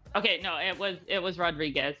 Okay, no, it was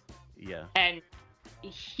Rodriguez, Yeah. and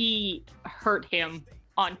he hurt him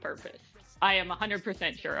on purpose. I am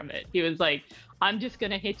 100% sure of it. He was like, I'm just going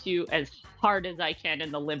to hit you as hard as I can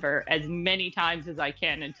in the liver as many times as I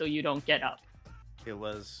can until you don't get up. It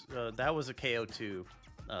was that was a KO2.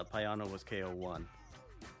 Payano was KO1.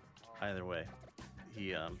 Either way,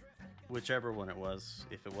 he whichever one it was,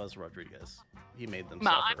 if it was Rodriguez, he made them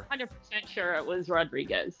suffer. I'm 100% sure it was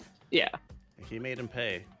Rodriguez. Yeah. He made him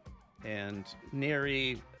pay, and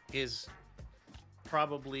Neri is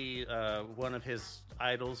probably one of his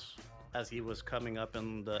idols as he was coming up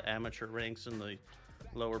in the amateur ranks and the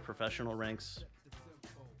lower professional ranks,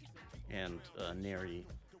 and Neri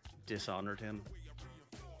dishonored him.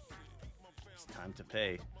 It's time to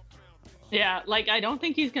pay. Yeah, like I don't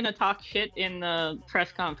think he's gonna talk shit in the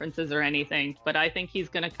press conferences or anything, but I think he's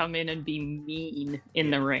gonna come in and be mean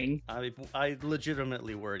in the ring. I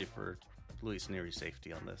legitimately worry for Luis Neri's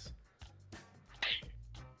safety on this.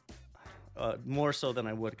 More so than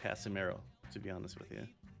I would Casemiro, to be honest with you.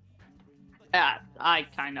 I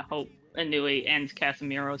kind of hope Inoue ends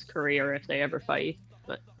Casemiro's career if they ever fight.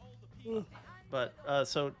 But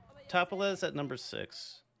So Tapales at number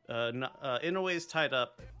 6. Inoue is tied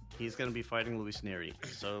up. He's going to be fighting Luis Neri.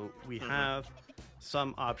 So we have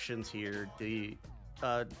some options here. The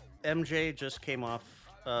MJ just came off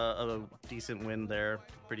a decent win there.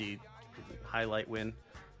 Pretty highlight win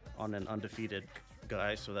on an undefeated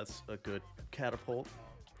guy. So that's a good catapult.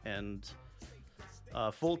 And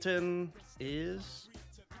Fulton is,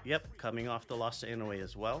 coming off the loss to Inoue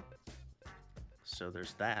as well. So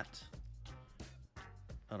there's that.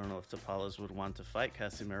 I don't know if Tapales would want to fight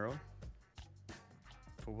Casemiro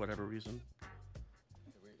for whatever reason.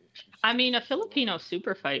 I mean, a Filipino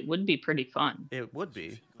super fight would be pretty fun. It would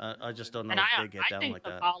be. I just don't know And if they get I down think like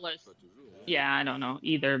that. Yeah, I don't know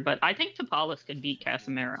either, but I think Tapales could beat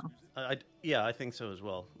Casemiro. I think so as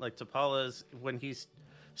well. Like Tapales, when he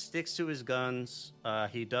sticks to his guns,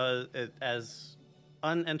 he does it as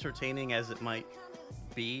unentertaining as it might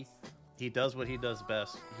be. He does what he does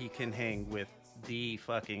best. He can hang with the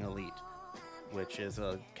fucking elite, which is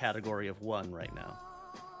a category of 1 right now.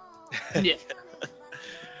 Yeah.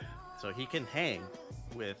 So he can hang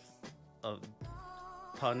with,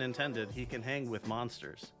 pun intended, he can hang with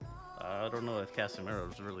monsters. I don't know if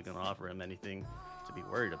Casemiro is really going to offer him anything to be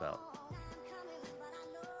worried about.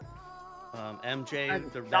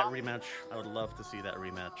 MJ, that rematch, I would love to see that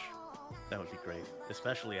rematch. That would be great,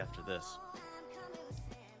 especially after this.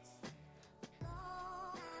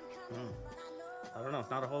 I don't know,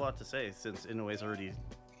 not a whole lot to say since Inoue's already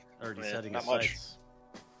setting his sights.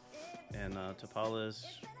 And Tapales,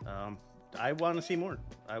 I want to see more.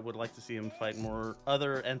 I would like to see him fight more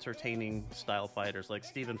other entertaining style fighters. Like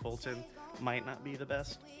Stephen Fulton might not be the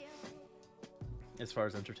best as far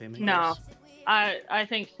as entertainment No, goes. I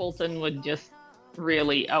think Fulton would just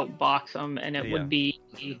really outbox him, and it would be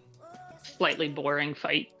a slightly boring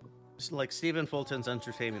fight. Like Stephen Fulton's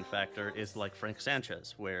entertainment factor is like Frank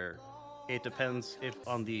Sanchez, where it depends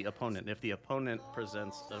on the opponent. If the opponent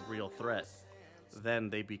presents a real threat, then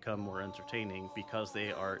they become more entertaining because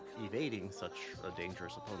they are evading such a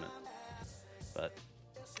dangerous opponent. But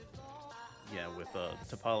yeah, with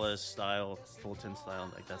Tapales style, Fulton style,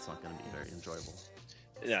 like that's not going to be very enjoyable.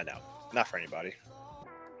 Yeah, no, not for anybody.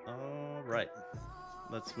 All right,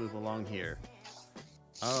 let's move along here.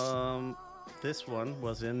 This one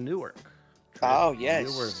was in Newark. Oh, yes.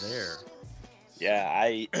 You were there. Yeah,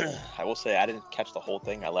 I will say I didn't catch the whole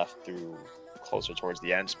thing. I left through closer towards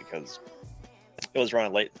the end because it was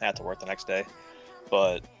running late. I had to work the next day.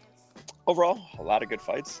 But overall, a lot of good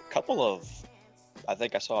fights. A couple of, I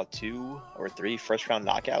think I saw 2 or 3 first round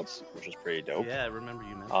knockouts, which was pretty dope. Yeah, I remember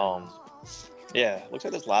you mentioned those. Yeah, looks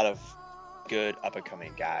like there's a lot of good up and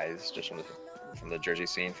coming guys just from the Jersey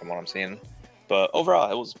scene, from what I'm seeing. But overall,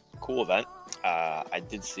 it was a cool event. I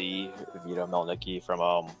did see Vito Melnicki from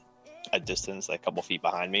a distance, like a couple feet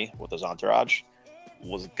behind me with his entourage.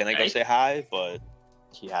 Was gonna go say hi, but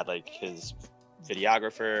he had like his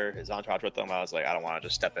videographer, his entourage with him. I was like, I don't want to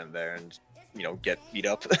just step in there and get beat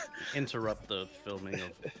up. Interrupt the filming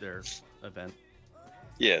of their event.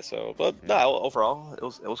 Yeah. So, but no, overall, it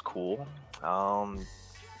was cool.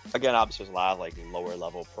 Again, obviously, there's a lot of like lower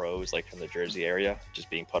level pros, like from the Jersey area, just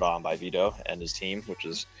being put on by Vito and his team, which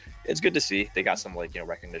is it's good to see. They got some like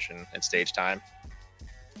recognition and stage time.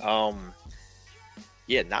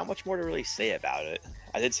 Yeah, not much more to really say about it.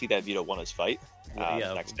 I did see that Vito won his fight.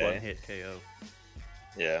 The next day. One hit KO.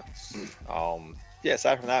 Yeah. Yeah.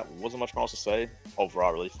 Aside from that, wasn't much more else to say.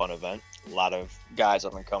 Overall, really fun event. A lot of guys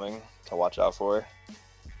up and coming to watch out for.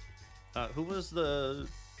 Who was the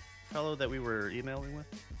fellow that we were emailing with?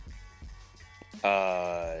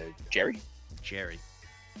 Jerry. Jerry.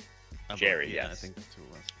 Jerry, Yeah, yes. I think that's who it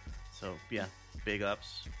was. So, yeah, big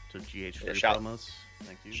ups to GH3 Yeah, shout- Promos.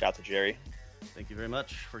 Thank you. Shout to Jerry. Thank you very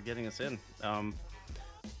much for getting us in.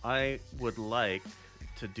 I would like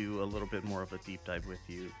to do a little bit more of a deep dive with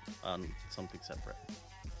you on something separate,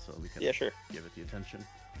 so we can Yeah, sure. give it the attention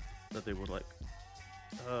that they would like.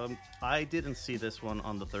 I didn't see this one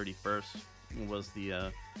on the 31st. It was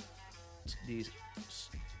the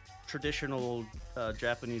traditional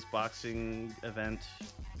Japanese boxing event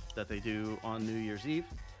that they do on New Year's Eve.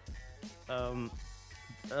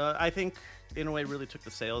 I think, in a way, really took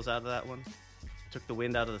the sails out of that one. Took the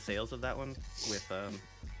wind out of the sails of that one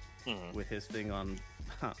with his thing on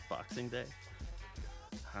Boxing Day.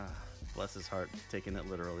 Bless his heart, taking it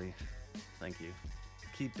literally. Thank you.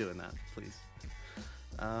 Keep doing that, please.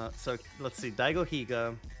 So let's see, Daigo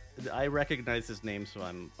Higa. I recognize his name, so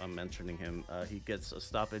I'm mentioning him. He gets a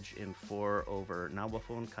stoppage in 4 over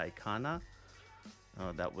Nawafon Kaikana.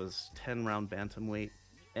 That was 10-round bantamweight.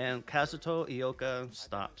 And Kazuto Ioka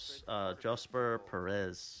stops Josper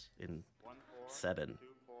Perez in 7.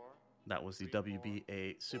 That was the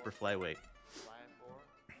WBA super flyweight.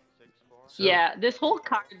 So, Yeah, this whole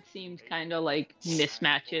card seemed kind of like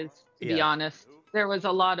mismatches, to be honest. There was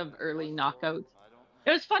a lot of early knockouts.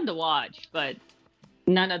 It was fun to watch, but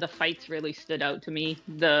none of the fights really stood out to me.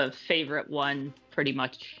 The favorite won pretty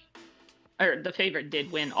much, or the favorite did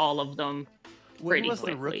win all of them. When was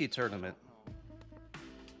quickly. the rookie tournament?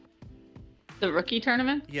 The rookie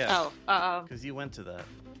tournament? Yeah. Oh, Because you went to that.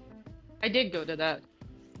 I did go to that.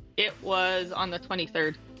 It was on the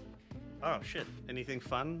 23rd. Oh shit! Anything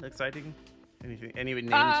fun, exciting? Anything? Any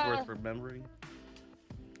names worth remembering?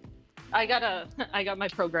 I got my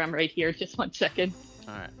program right here. Just 1 second.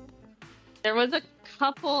 All right. There was a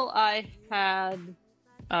couple I had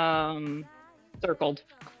circled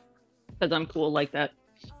because I'm cool like that,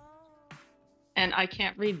 and I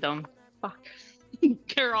can't read them. Fuck.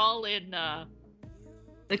 They're all in the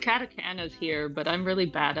katakana's here, but I'm really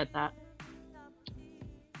bad at that.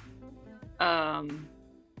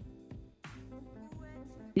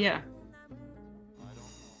 Yeah.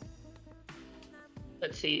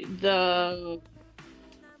 Let's see. The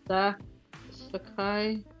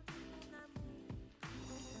Sakai.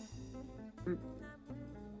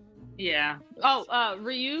 Yeah. Oh,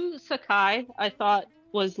 Ryu Sakai, I thought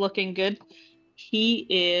was looking good. He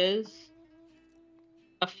is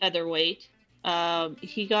a featherweight.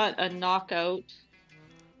 He got a knockout.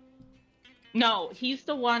 No, he's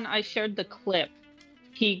the one I shared the clip.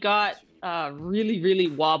 He got really, really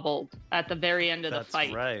wobbled at the very end of the fight.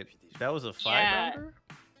 That's right. That was a 5-rounder?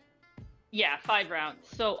 Yeah, 5 rounds.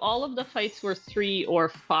 So all of the fights were 3 or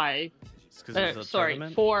 5. Sorry,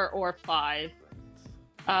 tournament? 4 or 5.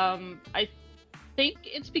 I think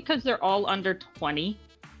it's because they're all under 20.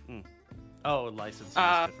 Oh, licensing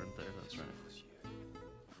is different there. That's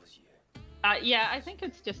right. Yeah, I think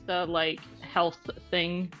it's just a health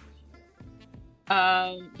thing.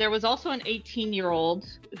 There was also an 18-year-old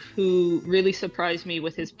who really surprised me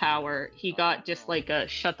with his power. He got just a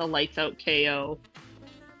shut the lights out KO.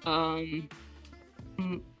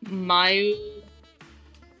 Mayu.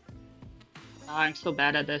 I'm so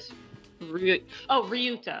bad at this.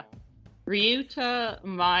 Ryuta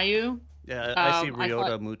Mayu. Yeah, I see Ryota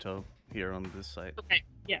thought... Muto here on this site. Okay,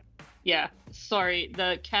 yeah. Sorry,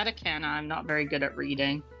 the katakana I'm not very good at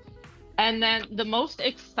reading. And then the most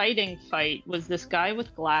exciting fight was this guy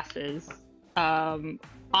with glasses. I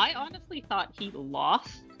honestly thought he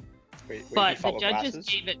lost, but the judges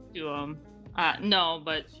gave it to him. No,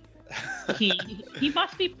 but he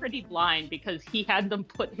must be pretty blind because he had them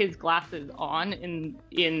put his glasses on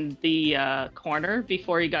in the corner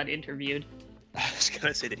before he got interviewed. I was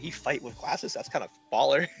gonna say, did he fight with glasses? That's kind of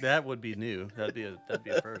baller. That would be new. That'd be a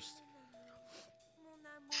first.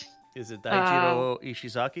 Is it Daijiro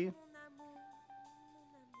Ishizaki?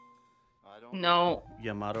 No.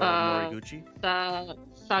 Yamato Moriguchi?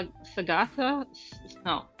 Sagata?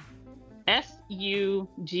 No.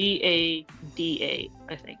 Sugada,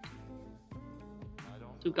 I think.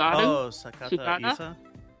 Sugata? Oh, Sakata Isa?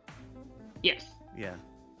 Yes. Yeah.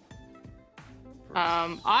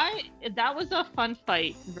 That was a fun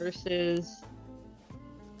fight versus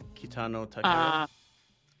Kitano Takeda?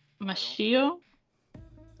 Mashio?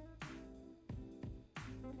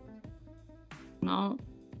 No.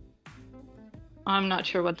 I'm not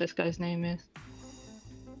sure what this guy's name is.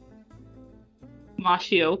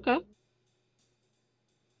 Mashioka? Is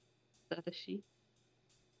that a she?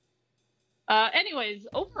 Anyways,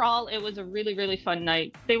 overall, it was a really, really fun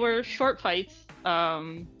night. They were short fights.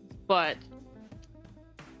 But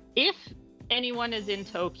if anyone is in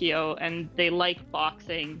Tokyo and they like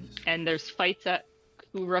boxing and there's fights at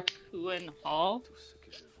Kurakuen Hall,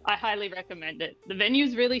 I highly recommend it. The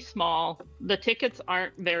venue's really small. The tickets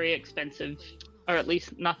aren't very expensive, or at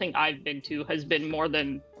least nothing I've been to has been more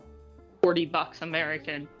than $40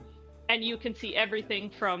 American. And you can see everything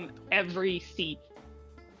from every seat.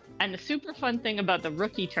 And the super fun thing about the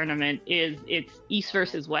rookie tournament is it's East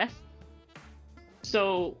versus West.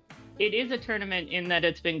 So it is a tournament in that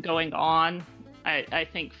it's been going on, I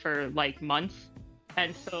think, for like months.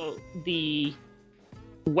 And so the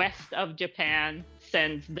west of Japan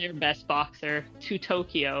sends their best boxer to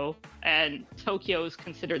Tokyo, and Tokyo is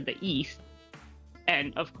considered the East.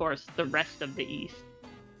 And of course, the rest of the East.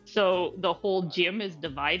 So the whole gym is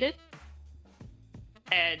divided.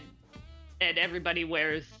 And everybody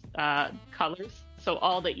wears colors. So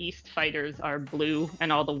all the East fighters are blue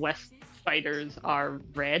and all the West fighters are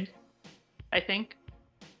red, I think.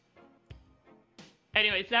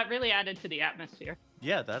 Anyways, that really added to the atmosphere.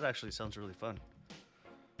 Yeah, that actually sounds really fun.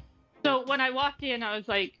 So when I walked in, I was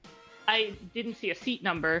like, I didn't see a seat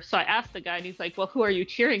number. So I asked the guy and he's like, well, who are you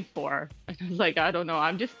cheering for? And I was like, I don't know.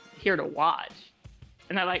 I'm just here to watch.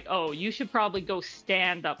 And they're like, oh, you should probably go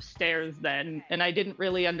stand upstairs then. And I didn't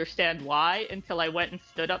really understand why until I went and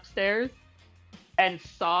stood upstairs and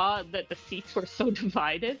saw that the seats were so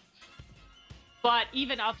divided. But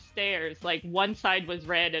even upstairs, like one side was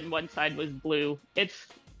red and one side was blue. It's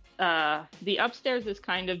the upstairs is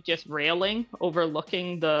kind of just railing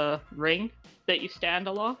overlooking the ring that you stand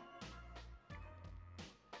along.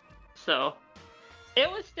 So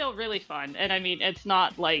it was still really fun. And I mean, it's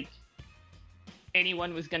not like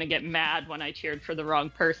anyone was going to get mad when I cheered for the wrong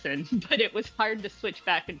person, but it was hard to switch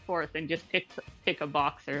back and forth and just pick a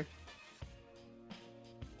boxer.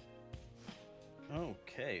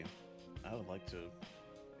 Okay, I would like to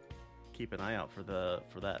keep an eye out for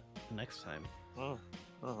that next time.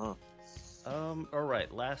 All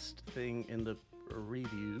right, last thing in the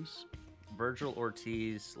reviews, Virgil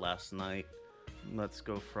Ortiz last night. Let's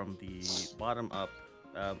go from the bottom up.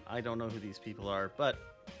 I don't know who these people are, but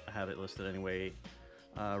I have it listed anyway.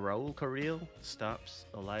 Raul Carrillo stops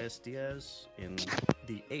Elias Diaz in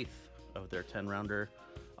the 8th of their 10-rounder.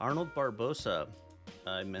 Arnold Barbosa,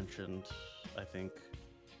 I mentioned, I think,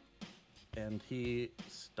 and he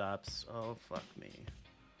stops, oh fuck me,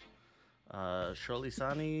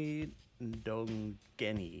 Sholisani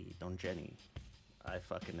Dongeni. I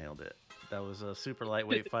fucking nailed it. That was a super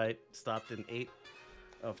lightweight fight, stopped in 8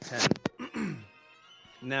 of 10.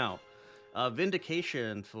 Now,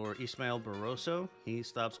 vindication for Ismael Barroso. He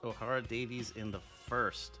stops O'Hara Davies in the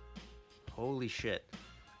 1st. Holy shit.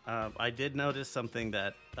 I did notice something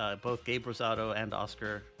that both Gabe Rosado and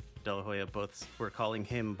Oscar De La Hoya both were calling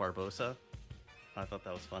him Barbosa. I thought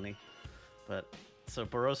that was funny. But so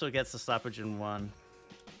Barroso gets the stoppage in 1.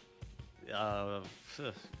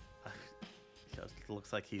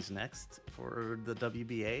 Looks like he's next for the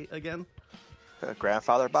WBA again.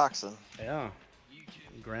 Grandfather boxing. Yeah.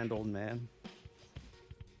 Grand old man.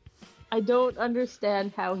 I don't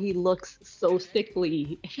understand how he looks so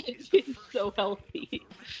sickly and is so healthy.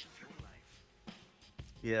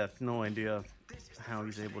 Yeah, no idea how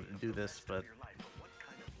he's able to do this, but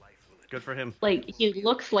good for him. Like, he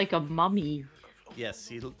looks like a mummy. Yes,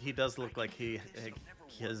 he does look like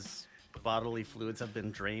his bodily fluids have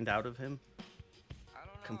been drained out of him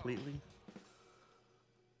completely.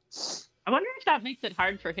 I wonder if that makes it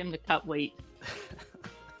hard for him to cut weight.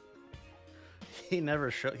 He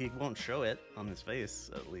won't show it on his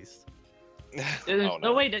face, at least. There's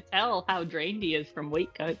no way to tell how drained he is from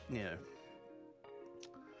weight cut. Yeah.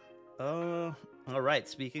 All right,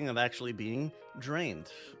 speaking of actually being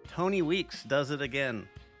drained, Tony Weeks does it again.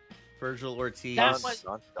 Virgil Ortiz. That was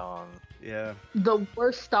Yeah. the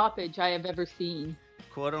worst stoppage I have ever seen.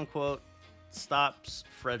 Quote unquote stops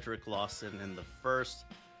Frederick Lawson in the 1st.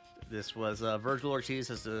 This was Virgil Ortiz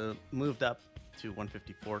has moved up to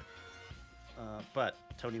 154. But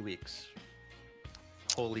Tony Weeks,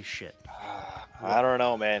 holy shit. I don't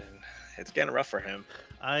know, man. It's getting rough for him.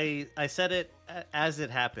 I said it as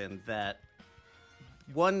it happened that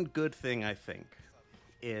one good thing I think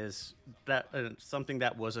is that something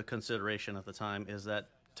that was a consideration at the time is that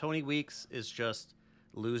Tony Weeks is just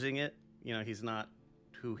losing it. You know, he's not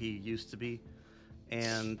who he used to be.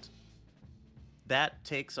 And that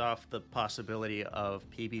takes off the possibility of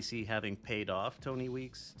PBC having paid off Tony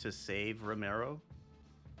Weeks to save Romero.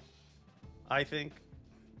 I think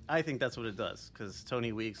that's what it does, because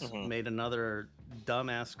Tony Weeks made another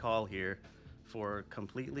dumbass call here for a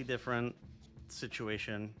completely different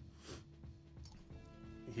situation.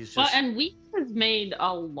 He's just Well, and Weeks has made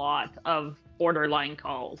a lot of borderline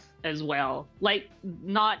calls as well. Like,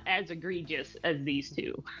 not as egregious as these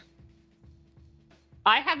two.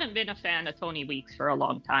 I haven't been a fan of Tony Weeks for a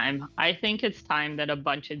long time. I think it's time that a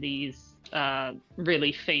bunch of these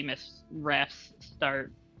really famous refs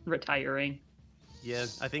start retiring. Yeah,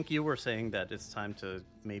 I think you were saying that it's time to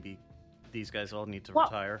maybe these guys all need to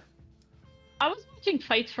retire. I was watching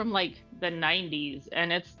fights from like the 90s,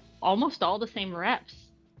 and it's almost all the same refs.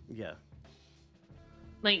 Yeah.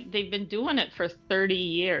 Like, they've been doing it for 30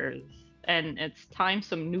 years, and it's time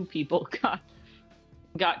some new people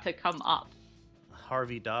got to come up.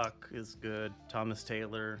 Harvey Dock is good. Thomas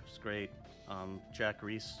Taylor is great. Jack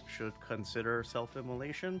Reese should consider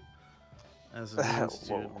self-immolation as a means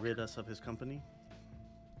to rid us of his company.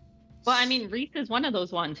 Well, I mean, Reese is one of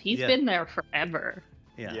those ones. He's been there forever.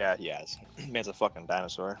 Yeah, he has. Man's a fucking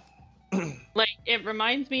dinosaur. Like, it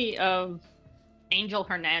reminds me of Angel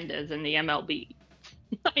Hernandez in the MLB.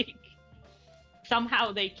 Like,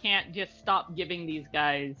 somehow they can't just stop giving these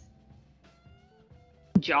guys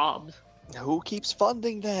jobs. Who keeps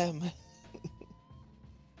funding them?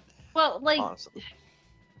 Well, like, Honestly.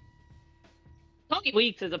 Tony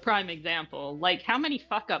Weeks is a prime example. Like, how many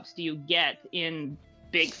fuck-ups do you get in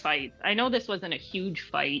big fights? I know this wasn't a huge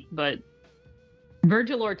fight, but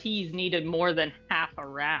Virgil Ortiz needed more than half a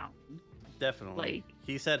round. Definitely. Like,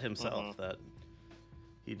 he said himself that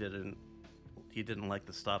he didn't like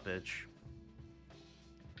the stoppage.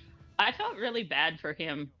 I felt really bad for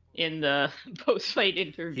him in the post-fight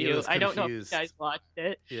interview. I don't know if you guys watched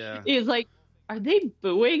it. Yeah. He was like, "Are they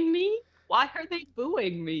booing me? Why are they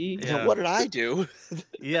booing me?" Yeah. What did I do?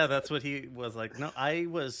 Yeah, that's what he was like. No, I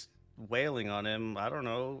was wailing on him. I don't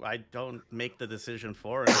know. I don't make the decision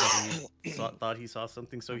for him. But he thought he saw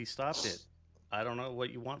something, so he stopped it. I don't know what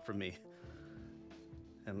you want from me.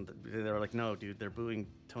 And they were like, "No, dude, they're booing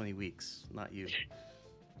Tony Weeks, not you."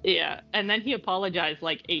 Yeah, and then he apologized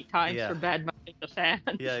like 8 times for bad-mouthing the fans.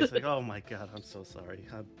 Yeah, he's like, "Oh my god, I'm so sorry."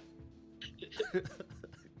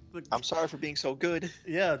 I'm sorry for being so good.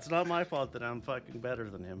 Yeah, it's not my fault that I'm fucking better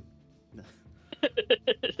than him.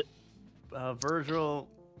 Virgil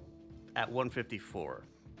at 154.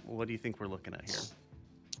 What do you think we're looking at here?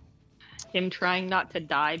 Him trying not to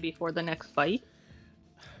die before the next fight?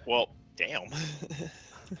 Well, damn.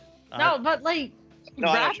 No, but like, No,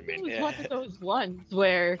 I know what you Rapu mean, is one of those ones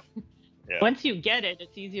where Yeah. once you get it,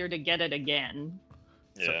 it's easier to get it again.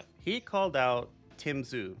 Yeah. So he called out Tim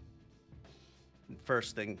Tszyu.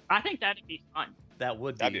 First thing. I think that'd be fun. That'd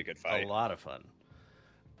be a good fight. A lot of fun.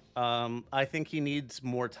 I think he needs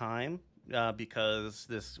more time because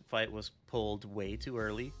this fight was pulled way too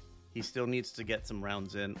early. He still needs to get some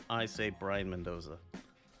rounds in. I say Brian Mendoza.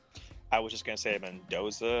 I was just going to say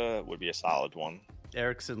Mendoza would be a solid one.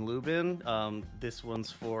 Erickson Lubin. This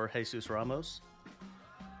one's for Jesus Ramos.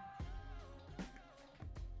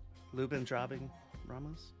 Lubin dropping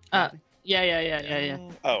Ramos? Yeah.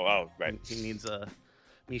 Oh, right. He needs a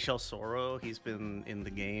Michel Soro. He's been in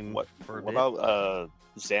the game for a What bit. about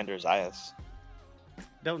Xander Zayas?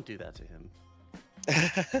 Don't do that to him.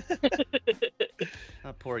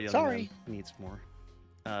 Poor young Sorry. man needs more.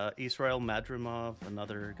 Israel Madrimov,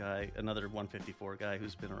 another 154 guy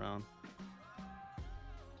who's been around.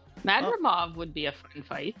 Madrimov would be a fun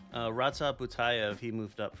fight. Radza Butayev, he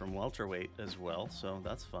moved up from welterweight as well, so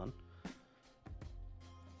that's fun.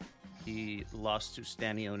 He lost to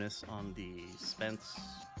Stanionis on the Spence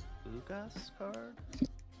Ugas card,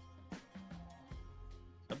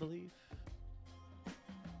 I believe.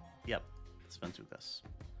 Yep, Spence Ugas.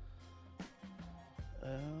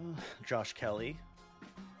 Josh Kelly.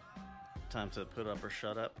 Time to put up or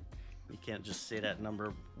shut up. You can't just sit at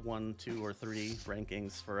number 1, 2, or 3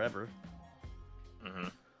 rankings forever. Mm-hmm.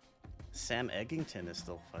 Sam Eggington is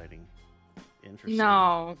still fighting. Interesting.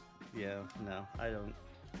 No. Yeah, no, I don't.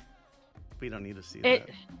 We don't need to see It.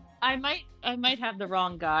 that. I might have the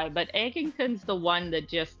wrong guy, but Eggington's the one that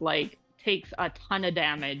just like takes a ton of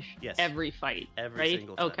damage every fight. Every right?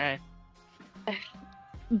 single time. Okay.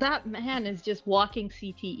 That man is just walking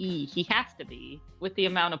CTE. He has to be with the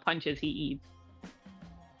amount of punches he eats.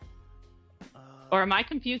 Or am I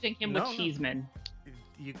confusing him with Cheeseman?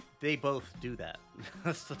 They both do that.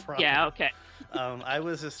 That's the problem. Yeah. Okay. I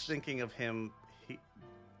was just thinking of him.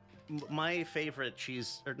 My favorite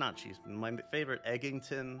my favorite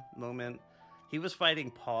Eggington moment. He was fighting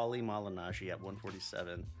Paulie Malignaggi at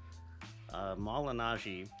 147.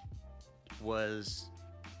 Malignaggi was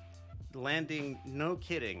landing, no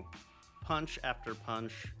kidding, punch after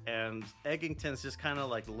punch, and Eggington's just kind of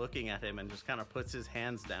like looking at him and just kind of puts his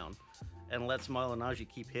hands down and lets Malignaggi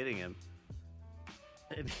keep hitting him.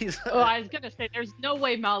 And he's Oh, I was gonna say, there's no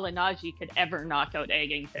way Malignaggi could ever knock out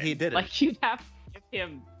Eggington. He didn't. Like, you'd have to give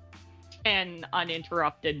him 10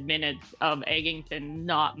 uninterrupted minutes of Eggington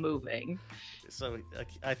not moving. So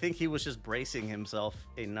I think he was just bracing himself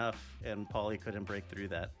enough, and Paulie couldn't break through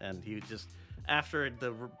that. And he just, after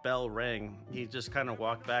the bell rang, he just kind of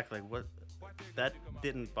walked back like, what? That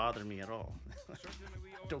didn't bother me at all. I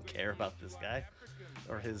don't care about this guy.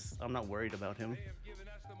 I'm not worried about him.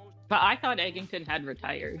 But I thought Eggington had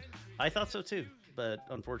retired. I thought so too, but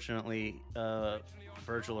unfortunately,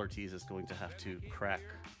 Virgil Ortiz is going to have to crack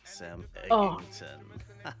Sam Eggington.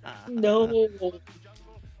 No.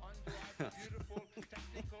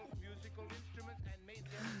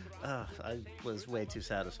 I was way too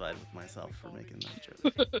satisfied with myself for making that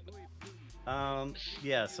joke.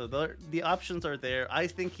 Yeah, so the options are there. I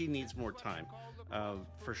think he needs more time,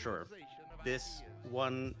 for sure. This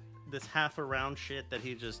half a round shit that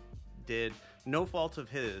he just did, no fault of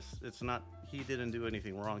his. It's not, he didn't do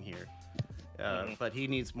anything wrong here. But he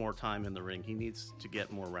needs more time in the ring. He needs to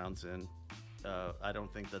get more rounds in. I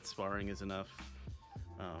don't think that sparring is enough.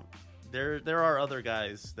 There are other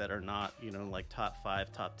guys that are not, like top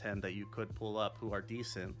 5, top 10 that you could pull up who are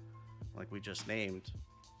decent, like we just named.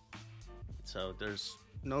 So there's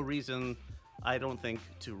no reason, I don't think,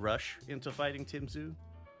 to rush into fighting Tim Tszyu.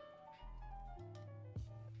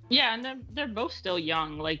 Yeah, and they're both still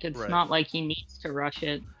young. Like, it's Right. not like he needs to rush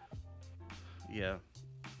it. Yeah.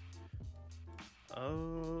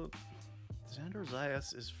 Xander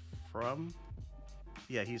Zayas is from...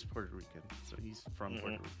 Yeah, he's Puerto Rican, so he's from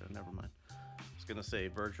Puerto Rico. Never mind. I was gonna say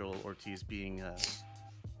Virgil Ortiz being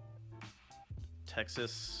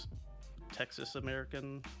Texas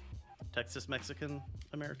American, Texas Mexican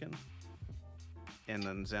American, and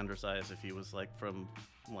then Xander Zayas if he was like from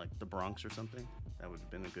like the Bronx or something. That would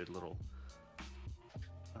have been a good little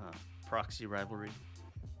proxy rivalry.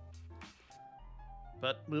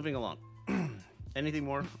 But moving along, anything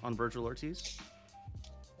more on Virgil Ortiz?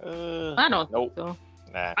 I don't Nope. think so.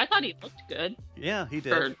 Nah. I thought he looked good Yeah, he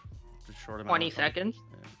did. for Just a short amount 20 of time. seconds.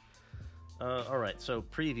 All right, so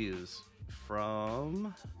previews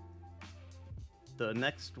from the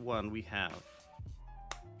next one we have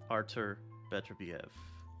Artur Beterbiev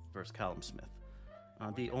versus Callum Smith.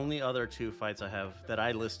 The only other two fights I have that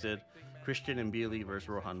I listed, Christian Mbili versus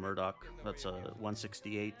Rohan Murdoch. That's a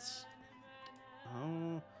 168.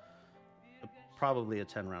 Probably a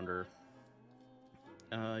 10-rounder.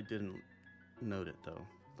 I didn't note it though.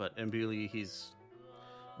 But Mbili, he's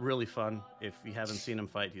really fun. If you haven't seen him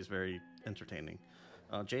fight, he's very entertaining.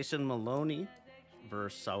 Jason Maloney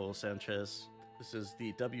versus Saul Sanchez. This is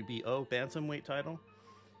the WBO bantamweight title.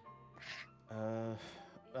 I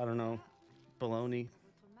don't know. Baloney.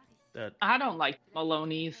 I don't like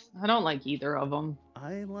Maloney's. I don't like either of them.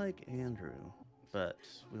 I like Andrew, but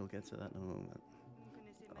we'll get to that in a moment.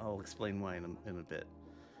 I'll explain why in a bit.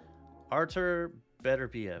 Artur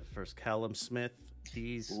Beterbiev versus Callum Smith.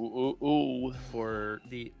 These for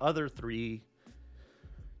the other three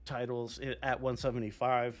titles at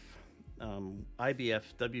 175. IBF,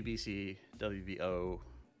 WBC, WBO.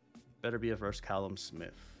 Beterbiev versus Callum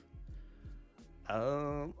Smith.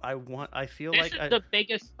 I feel This like is the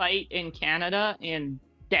biggest fight in Canada in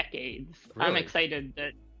decades. I'm Really? excited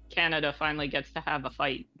that Canada finally gets to have a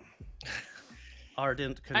fight.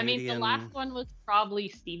 ardent I mean, Canadian the last one was probably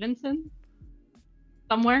Stevenson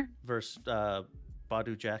somewhere. versus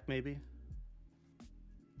Badu Jack, maybe.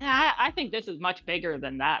 Yeah, I think this is much bigger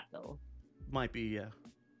than that, though. Might be, yeah.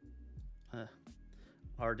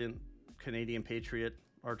 Ardent Canadian patriot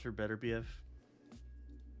Artur Beterbiev.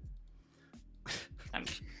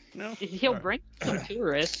 No, He'll Alright. bring some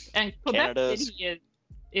tourists, and Quebec Canada's- City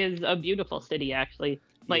is a beautiful city, actually.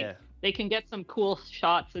 Like, Yeah. they can get some cool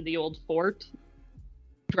shots of the old fort,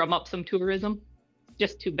 drum up some tourism.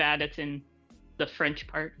 Just too bad it's in the French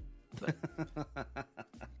part.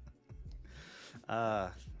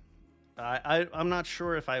 I'm not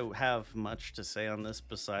sure if I have much to say on this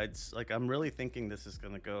besides, like, I'm really thinking this is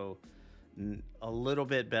going to go a little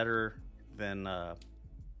bit better than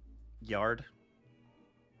Yard.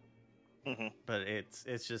 But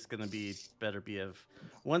it's just going to be Beterbiev.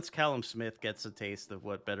 Once Callum Smith gets a taste of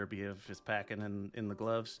what Beterbiev is packing in the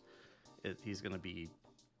gloves, he's going to be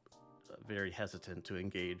very hesitant to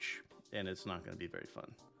engage, and it's not going to be very fun.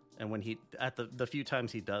 And when at the few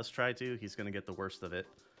times he does try to, he's going to get the worst of it.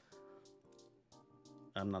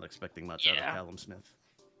 I'm not expecting much out of Yeah. Callum Smith.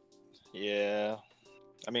 Yeah.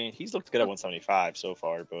 I mean, he's looked good at 175 so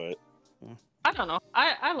far, but I don't know.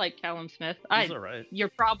 I like Callum Smith. He's all right. You're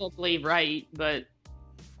probably right, but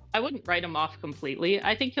I wouldn't write him off completely.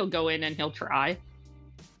 I think he'll go in and he'll try.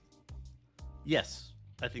 Yes,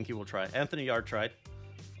 I think he will try. Anthony Yarde tried.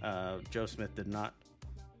 Joe Smith did not.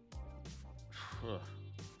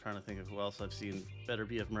 Trying to think of who else I've seen.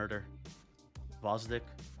 Beterbiev murder. Vosdick.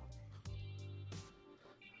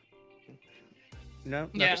 No.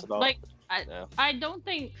 Yeah, just about- like No. I don't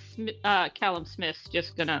think Callum Smith's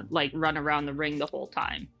just gonna like run around the ring the whole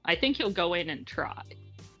time. I think he'll go in and try.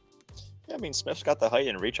 Yeah, I mean, Smith's got the height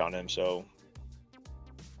and reach on him, so.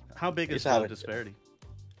 How big is He's having- the disparity?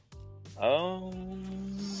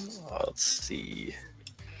 Let's see.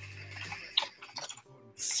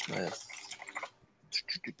 Smith.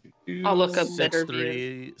 I'll look up Six Beterbiev.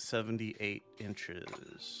 3, 78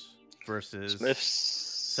 inches versus Smith's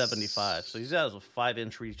 75. So he has a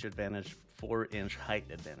 5-inch reach advantage, 4-inch height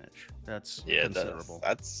advantage. That's Yeah, considerable.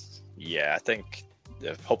 I think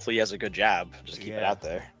hopefully he has a good jab. Just keep it Yeah. out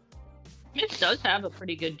there. Smith does have a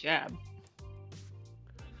pretty good jab.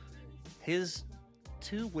 His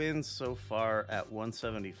 2 wins so far at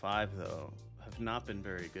 175, though, have not been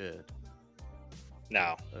very good.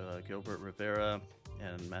 No. Gilbert Rivera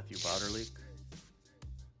and Matthew Bauderleek.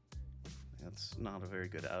 That's not a very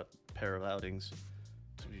good pair of outings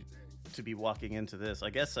to be walking into this. I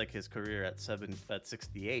guess like his career at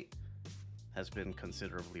 68 has been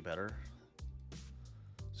considerably better.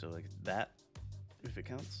 So like that, if it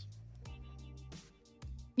counts.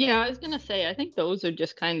 Yeah, I was gonna say I think those are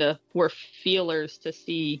just kind of were feelers to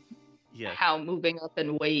see Yeah. how moving up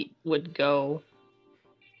in weight would go.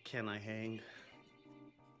 Can I hang?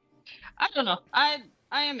 I don't know. I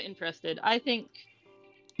am interested. I think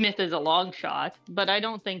Smith is a long shot, but I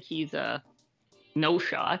don't think he's a no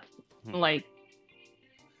shot. Like,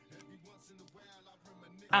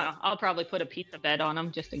 I don't know. I'll probably put a pizza bet on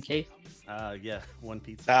him just in case. Yeah, 1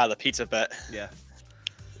 pizza. The pizza bet. Yeah.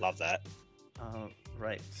 Love that.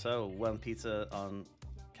 Right. So 1 pizza on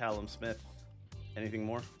Callum Smith. Anything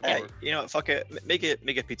more? Hey, Or- you know what? Fuck it. Make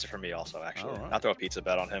it pizza for me also. Actually, Alright. I'll throw a pizza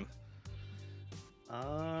bet on him.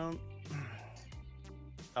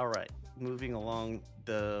 All right. Moving along,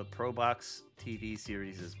 the Pro Box TV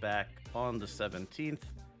series is back on the 17th.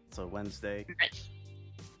 It's a Wednesday.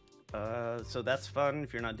 So that's fun.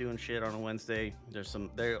 If you're not doing shit on a Wednesday,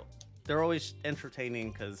 they're always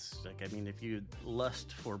entertaining because, like, I mean, if you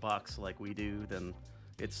lust for box like we do, then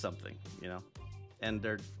it's something, you know. And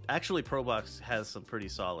Pro Box has some pretty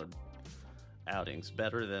solid outings,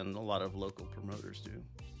 better than a lot of local promoters do.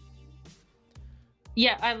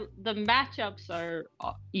 Yeah, the matchups are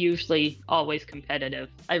usually always competitive.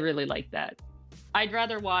 I really like that. I'd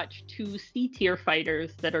rather watch 2 C-tier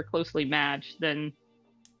fighters that are closely matched than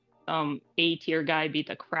A-tier guy beat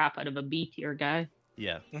the crap out of a B-tier guy.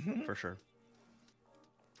 Yeah, for sure.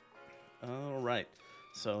 All right.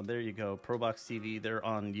 So there you go. Pro Box TV, they're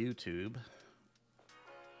on YouTube.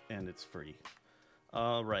 And it's free.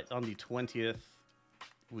 All right. On the 20th,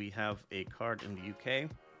 we have a card in the UK.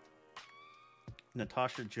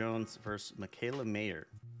 Natasha Jones versus Michaela Mayer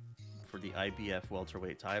for the IBF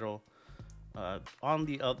welterweight title. On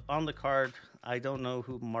the card, I don't know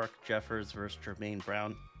who Mark Jeffers versus Jermaine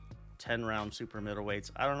Brown, 10-round super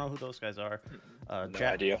middleweights. I don't know who those guys are. No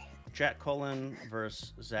idea. Jack Cullen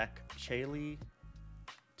versus Zach Chaley,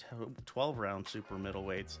 12-round super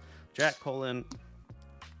middleweights. Jack Cullen,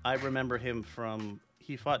 I remember him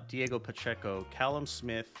he fought Diego Pacheco. Callum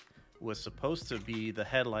Smith was supposed to be the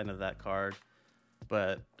headline of that card,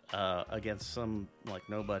 but against some like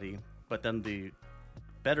nobody. But then the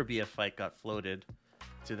Beterbiev fight got floated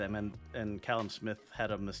to them, and Callum Smith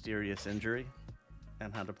had a mysterious injury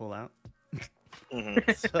and had to pull out.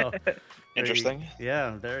 So Interesting.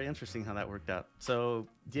 very interesting how that worked out. So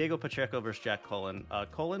Diego Pacheco versus Jack Cullen.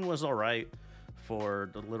 Cullen was all right for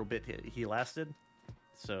the little bit he lasted,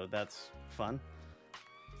 so that's fun.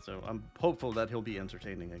 So I'm hopeful that he'll be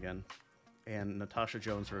entertaining again. And Natasha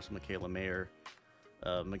Jones versus Michaela Mayer.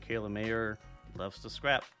 Michaela Mayer loves to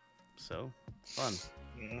scrap, so fun.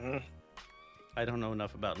 I don't know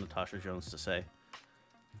enough about Natasha Jones to say.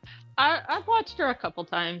 I've watched her a couple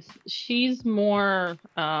times. She's more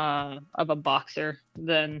of a boxer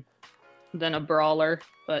than a brawler,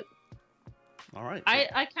 but All right.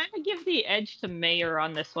 I kind of give the edge to Mayer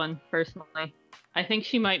on this one personally. I think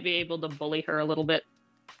she might be able to bully her a little bit.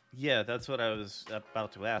 Yeah, that's what I was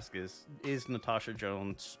about to ask. Is Natasha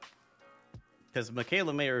Jones? Because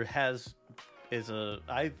Michaela Mayer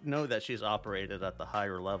I know that she's operated at the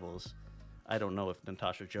higher levels. I don't know if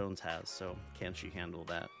Natasha Jones has. So can she handle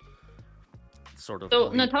that sort of? So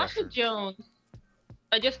weight Natasha pressure? Jones,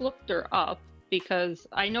 I just looked her up because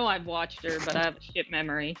I know I've watched her, but I have a shit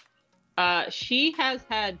memory. She has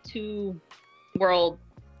had 2 world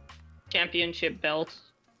championship belts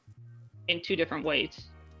in 2 different weights.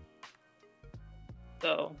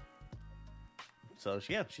 So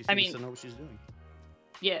yeah, she seems to know what she's doing.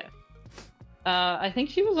 Yeah. I think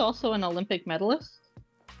she was also an Olympic medalist.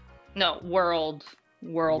 No, world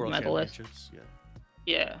medalist. Championships, yeah.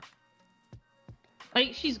 Yeah.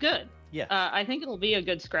 Like, she's good. Yeah. I think it'll be a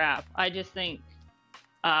good scrap. I just think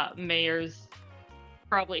Mayers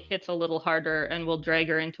probably hits a little harder and will drag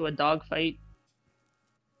her into a dogfight.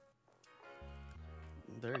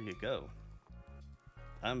 There you go.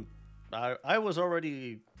 I was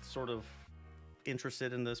already sort of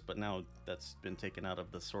interested in this, but now that's been taken out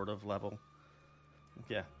of the sort of level.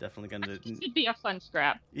 Yeah, definitely going to... It should be a fun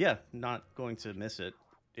scrap. Yeah, not going to miss it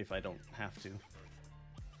if I don't have to.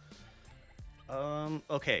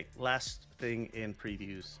 Okay, last thing in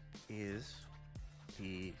previews is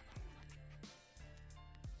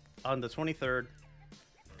on the 23rd,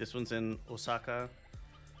 this one's in Osaka,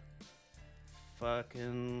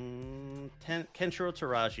 fucking Kenshiro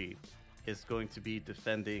Teraji is going to be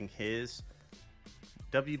defending his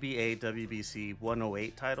WBA, WBC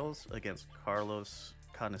 108 titles against Carlos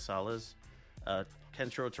Canizales.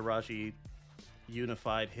 Kenshiro Teraji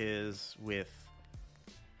unified his with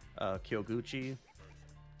Kyoguchi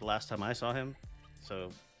the last time I saw him. So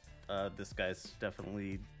this guy's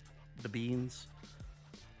definitely the beans.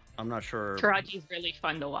 I'm not sure. Taraji's really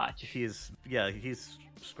fun to watch. He's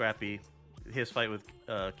scrappy. His fight with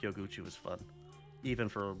Kyoguchi was fun. Even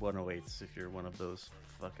for 108s, if you're one of those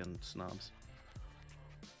fucking snobs.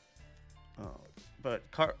 But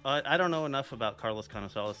I don't know enough about Carlos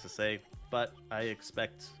Canizales to say, but I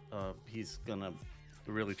expect he's gonna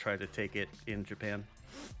really try to take it in Japan,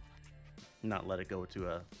 not let it go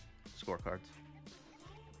to scorecards.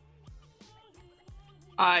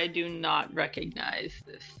 I do not recognize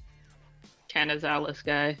this Canizales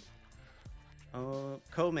guy.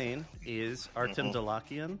 Co-main is Artem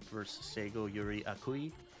Dalakian versus Seigo Yuri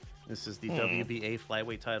Akui. This is the WBA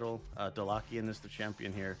flyweight title. Dalakian is the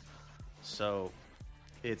champion here. So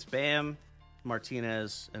it's Bam,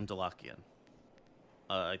 Martinez, and Dalakian.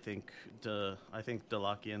 I think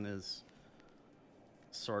Dalakian is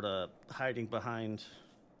sort of hiding behind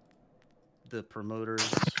the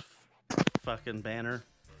promoter's fucking banner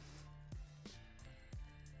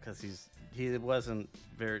because he wasn't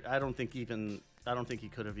very. I don't think he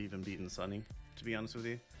could have even beaten Sonny, to be honest with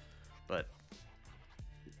you. But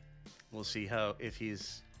we'll see if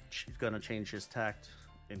he's gonna change his tact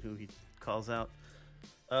and who he calls out.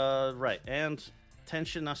 Right, and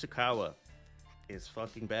Tenshin Nasukawa is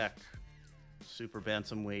fucking back. Super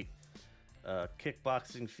bantamweight,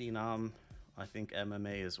 kickboxing phenom. I think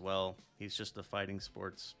MMA as well. He's just a fighting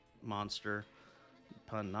sports monster.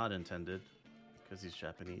 Pun not intended, because he's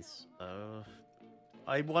Japanese.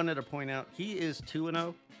 I wanted to point out he is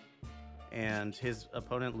 2-0, and his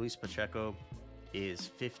opponent Luis Pacheco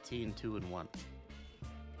is 15-2-1.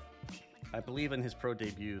 I believe in his pro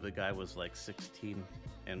debut, the guy was like 16-3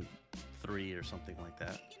 or something like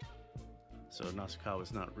that. So Nasukawa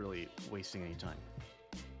is not really wasting any time.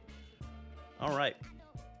 All right,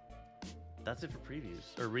 that's it for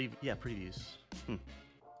previews. Previews.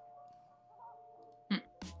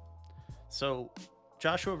 So,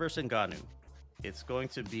 Joshua versus Ngannou. It's going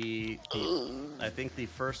to be, I think, the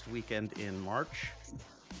first weekend in March.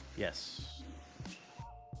 Yes.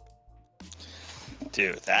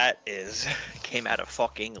 Dude, that came out of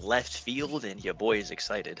fucking left field, and your boy is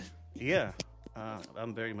excited. Yeah,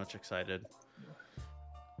 I'm very much excited.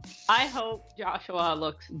 I hope Joshua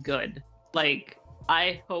looks good. Like,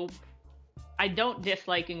 I don't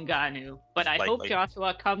dislike Ngannou, but I hope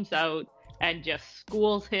Joshua comes out and just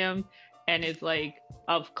schools him and is like,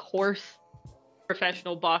 of course,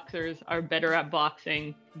 professional boxers are better at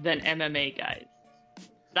boxing than MMA guys.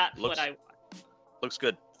 That's what I want. Looks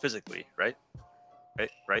good physically, right?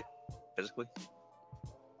 Right? Physically?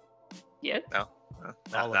 Yeah. No,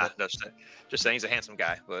 just saying he's a handsome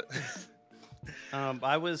guy, but...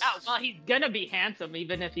 well, he's gonna be handsome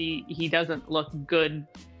even if he doesn't look good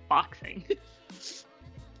boxing.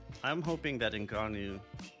 I'm hoping that Ngannou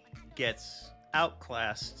gets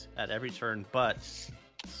outclassed at every turn, but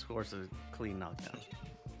scores a clean knockdown.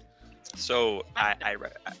 So I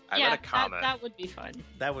read a comment. That would be fun.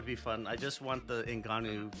 That would be fun. I just want the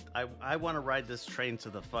Ngannou. I want to ride this train to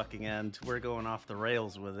the fucking end. We're going off the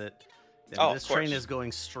rails with it. And this train is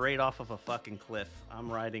going straight off of a fucking cliff. I'm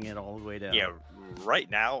riding it all the way down. Yeah, right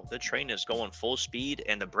now the train is going full speed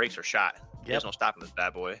and the brakes are shot. There's no stopping this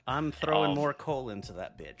bad boy. I'm throwing more coal into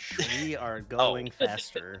that bitch. We are going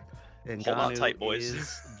faster. And Hold on tight, Ngannou boys.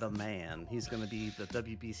 is the man. He's going to be the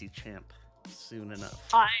WBC champ soon enough.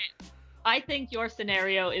 I think your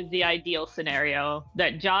scenario is the ideal scenario,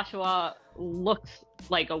 that Joshua looks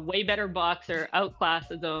like a way better boxer,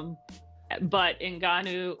 outclasses him, but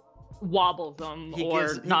Ngannou wobbles him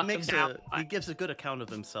knocks him down. He gives a good account of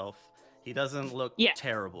himself. He doesn't look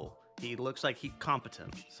terrible. He looks like he's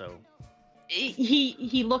competent. So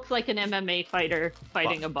he looks like an MMA fighter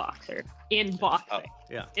fighting a boxer in boxing.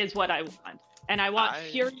 Is what I want. And I want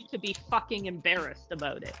Fury to be fucking embarrassed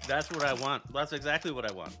about it. That's what I want. That's exactly what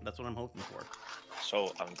I want. That's what I'm hoping for.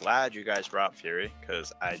 So I'm glad you guys brought up Fury,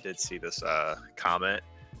 because I did see this comment.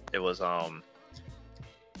 It was I'm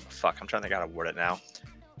trying to think how to word it now.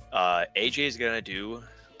 AJ is gonna do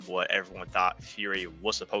what everyone thought Fury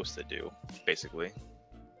was supposed to do, basically,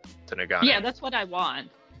 to Ngannou. Yeah, that's what I want.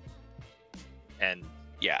 And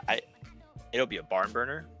yeah, it'll be a barn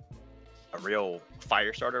burner, a real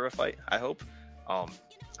fire starter of a fight, I hope.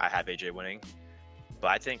 I have AJ winning, but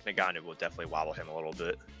I think Ngannou will definitely wobble him a little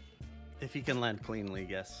bit. If he can land cleanly,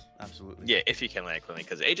 yes, absolutely. Yeah, if he can land cleanly,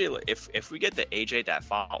 because AJ, if we get the AJ that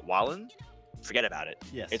fought Wallen, forget about it.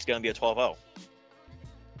 Yes. It's going to be a 12-0.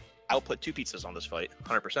 I'll put 2 pizzas on this fight,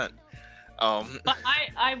 100%. But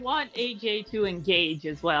I want AJ to engage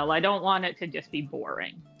as well. I don't want it to just be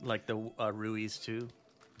boring. Like the Ruiz too?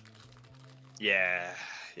 Yeah.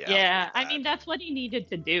 Yeah, I mean, that's what he needed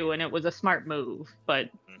to do, and it was a smart move, but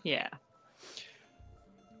yeah.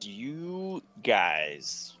 Do you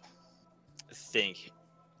guys think,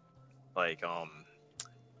 like,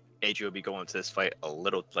 AJ will be going to this fight a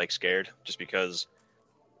little, like, scared, just because,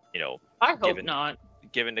 you know... I hope not.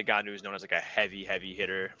 Given Ngannou is known as, like, a heavy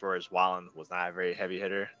hitter, whereas Wallen was not a very heavy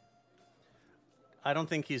hitter. I don't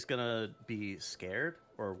think he's going to be scared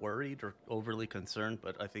or worried or overly concerned,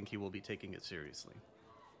 but I think he will be taking it seriously.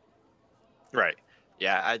 Right.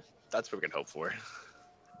 Yeah, that's what we can hope for.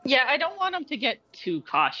 Yeah, I don't want him to get too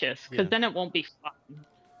cautious, because then it won't be fun.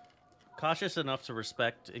 Cautious enough to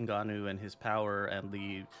respect Ngannou and his power and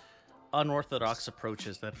the unorthodox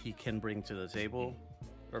approaches that he can bring to the table,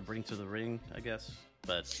 or bring to the ring, I guess,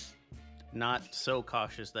 but not so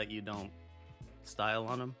cautious that you don't style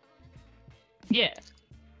on him. Yeah.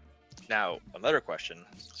 Now, another question.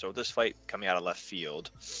 So this fight coming out of left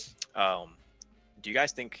field, do you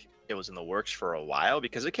guys think it was in the works for a while?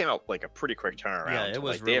 Because it came out like a pretty quick turnaround. Yeah, it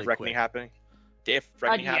was like, really Day of Reckoning quick. happening. Day of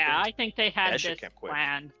Reckoning happened. Yeah, I think they had That shit this came quick.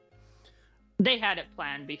 planned. They had it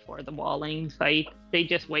planned before the Walling fight. They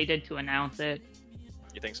just waited to announce it.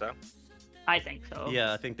 You think so? I think so.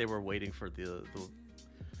 Yeah, I think they were waiting for the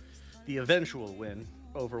eventual win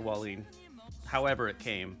over Wallin. However it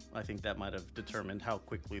came, I think that might have determined how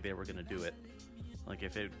quickly they were going to do it. Like,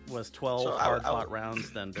 if it was 12 hard-fought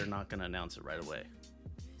rounds, then they're not going to announce it right away.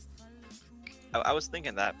 I was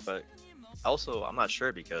thinking that, but also I'm not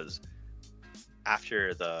sure, because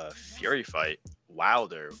after the Fury fight,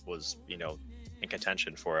 Wilder was, you know, in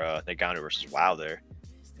contention for Ngannou versus Wilder,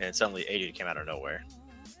 and suddenly AJ came out of nowhere.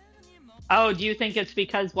 Oh, do you think it's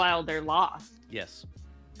because Wilder lost? Yes.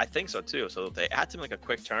 I think so too. So they had to make a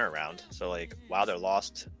quick turnaround. So like Wilder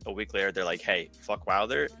lost a week later, they're like, "Hey, fuck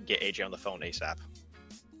Wilder, get AJ on the phone ASAP."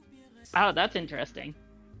 Oh, that's interesting.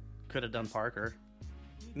 Could have done Parker.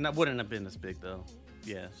 That wouldn't have been as big though.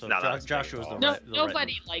 Yeah. So No, not as Joshua's big the at right.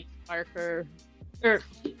 Nobody likes Parker.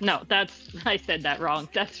 No, I said that wrong.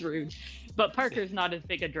 That's rude. But Parker's not as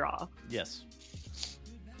big a draw. Yes.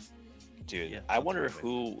 Dude, Yeah, I wonder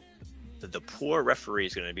who the poor referee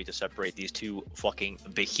is going to be to separate these two fucking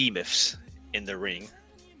behemoths in the ring.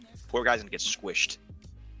 Poor guy's going to get squished.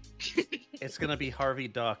 It's gonna be Harvey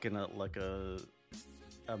Duck in a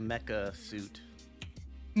mecha suit.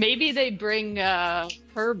 Maybe they bring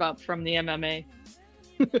Herb up from the MMA.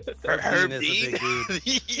 Herb Dean is a Dean? big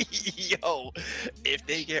dude. Yo, if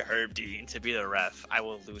they get Herb Dean to be the ref, I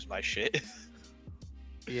will lose my shit.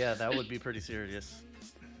 Yeah, that would be pretty serious.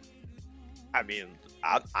 I mean,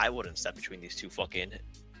 I wouldn't step between these two fucking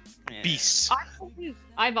Yeah. beasts.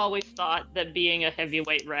 I've always thought that being a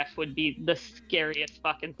heavyweight ref would be the scariest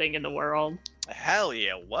fucking thing in the world. Hell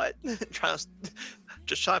yeah, what?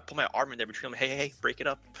 Just trying to put my arm in there between them. Hey, break it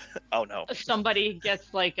up. Oh no. Somebody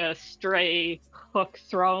gets like a stray hook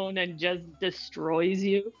thrown and just destroys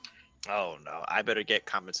you. Oh no. I better get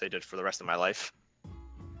compensated for the rest of my life.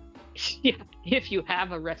 Yeah, if you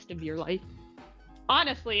have a rest of your life.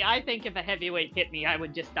 Honestly, I think if a heavyweight hit me, I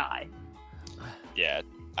would just die. Yeah,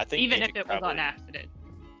 I think Even AJ if it was probably, on accident.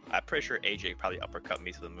 I'm pretty sure AJ probably uppercut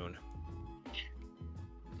me to the moon.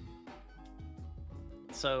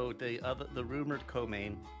 So the rumored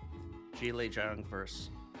co-main, Jile Zhang versus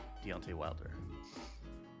Deontay Wilder.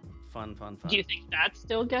 Fun. Do you think that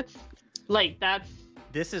still gets, like, that's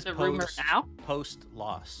This is the rumor now? post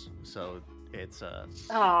loss. So It's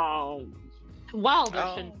Oh, Wilder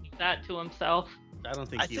Oh. shouldn't do that to himself. I don't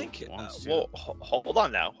think I he think. wants to. Well, hold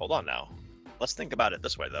on now. Hold on now. Let's think about it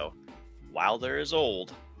this way, though. Wilder is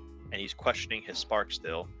old, and he's questioning his spark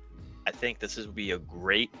still. I think this would be a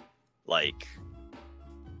great, like,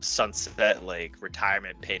 sunset, like,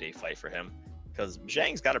 retirement payday fight for him. Because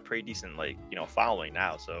Zhang's got a pretty decent, like, following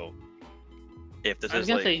now. So if this I was is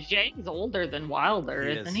gonna like, say Zhang's older than Wilder,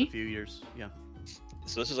 He isn't is he? a few years. Yeah.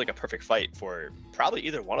 so this is like a perfect fight for probably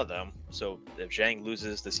either one of them. So if Zhang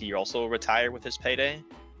loses, does he also retire with his payday?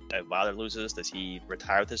 If Wilder loses, does he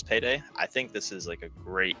retire with his payday? I think this is like a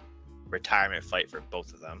great retirement fight for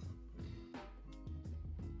both of them.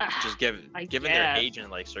 Just given their age and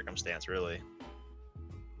like circumstance, really.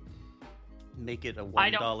 Make it a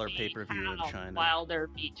I $1 don't see pay-per-view in how China. Wilder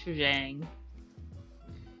beat Zhang.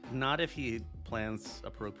 Not if he plans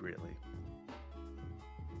appropriately.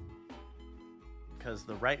 Because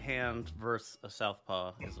the right hand versus a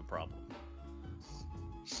southpaw is a problem.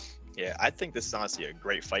 Yeah, I think this is honestly a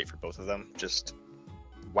great fight for both of them. Just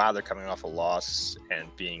Wilder coming off a loss and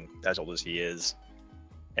being as old as he is,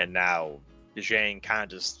 and now Zhang kind of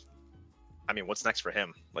just. I mean, what's next for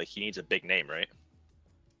him? Like, he needs a big name, right?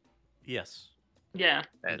 Yes. Yeah.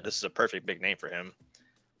 And this is a perfect big name for him.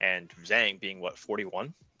 And Zhang being, what,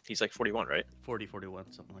 41? He's like 41, right? 40,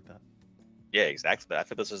 41, something like that. Yeah, exactly. But I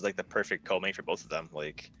think this is like the perfect co-main for both of them.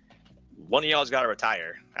 Like, one of y'all's got to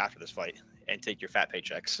retire after this fight and take your fat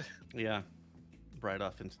paychecks. Yeah. Right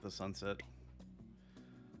off into the sunset.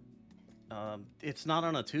 It's not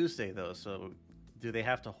on a Tuesday, though, so do they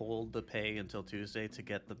have to hold the pay until Tuesday to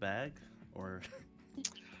get the bag? Or...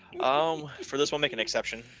 For this one, make an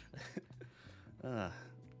exception. Yeah,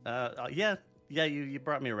 you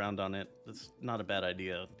brought me around on it. It's not a bad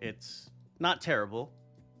idea. It's not terrible.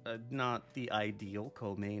 Not the ideal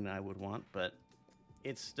co-main I would want, but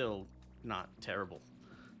it's still not terrible.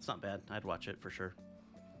 It's not bad. I'd watch it for sure.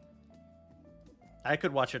 I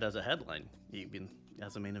could watch it as a headline, even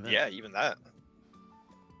as a main event. Yeah, even that.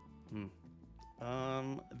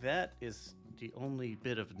 That is the only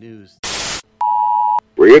bit of news.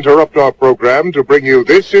 We interrupt our program to bring you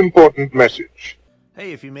this important message.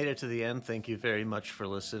 Hey, if you made it to the end, thank you very much for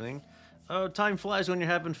listening. Time flies when you're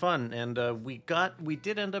having fun, and we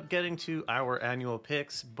did end up getting to our annual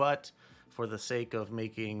picks, but for the sake of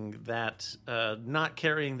making that not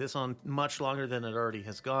carrying this on much longer than it already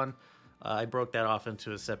has gone, I broke that off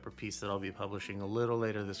into a separate piece that I'll be publishing a little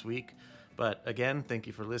later this week. But again, thank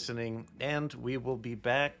you for listening, and we will be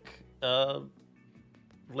back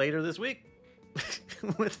later this week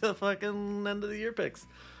with the fucking end of the year picks.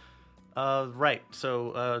 Right,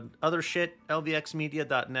 so other shit,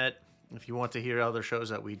 lvxmedia.net. If you want to hear other shows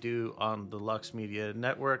that we do on the Lux Media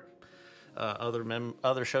Network,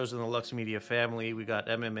 other shows in the Lux Media family, we got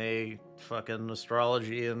MMA, fucking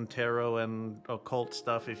astrology and tarot and occult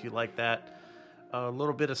stuff if you like that. A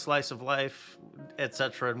little bit of slice of life,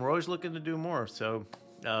 etc. And we're always looking to do more, so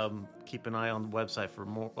keep an eye on the website for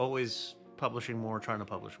more. Always publishing more, trying to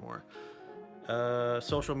publish more.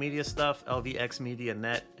 Social media stuff,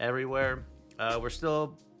 lvxmedia.net, everywhere. We're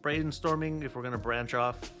still brainstorming if we're going to branch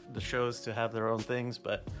off the shows to have their own things,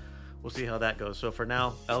 but we'll see how that goes. So for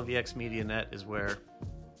now, lvxmedia.net is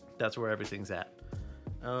that's where everything's at.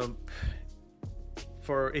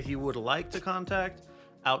 For if you would like to contact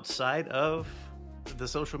outside of the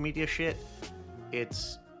social media shit,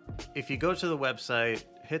 it's if you go to the website,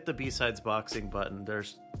 hit the B-Sides Boxing button.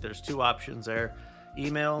 There's two options there.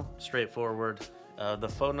 Email, straightforward. The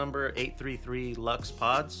phone number,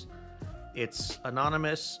 833-LUX-PODS. It's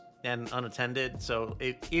anonymous and unattended, so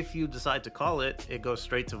if you decide to call it, it goes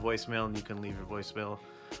straight to voicemail, and you can leave your voicemail,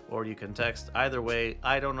 or you can text. Either way,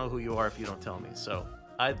 I don't know who you are if you don't tell me. So,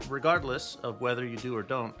 regardless of whether you do or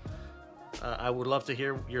don't, I would love to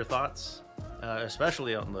hear your thoughts,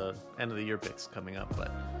 especially on the end of the year picks coming up.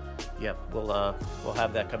 But yeah, we'll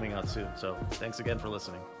have that coming out soon. So, thanks again for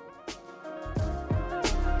listening.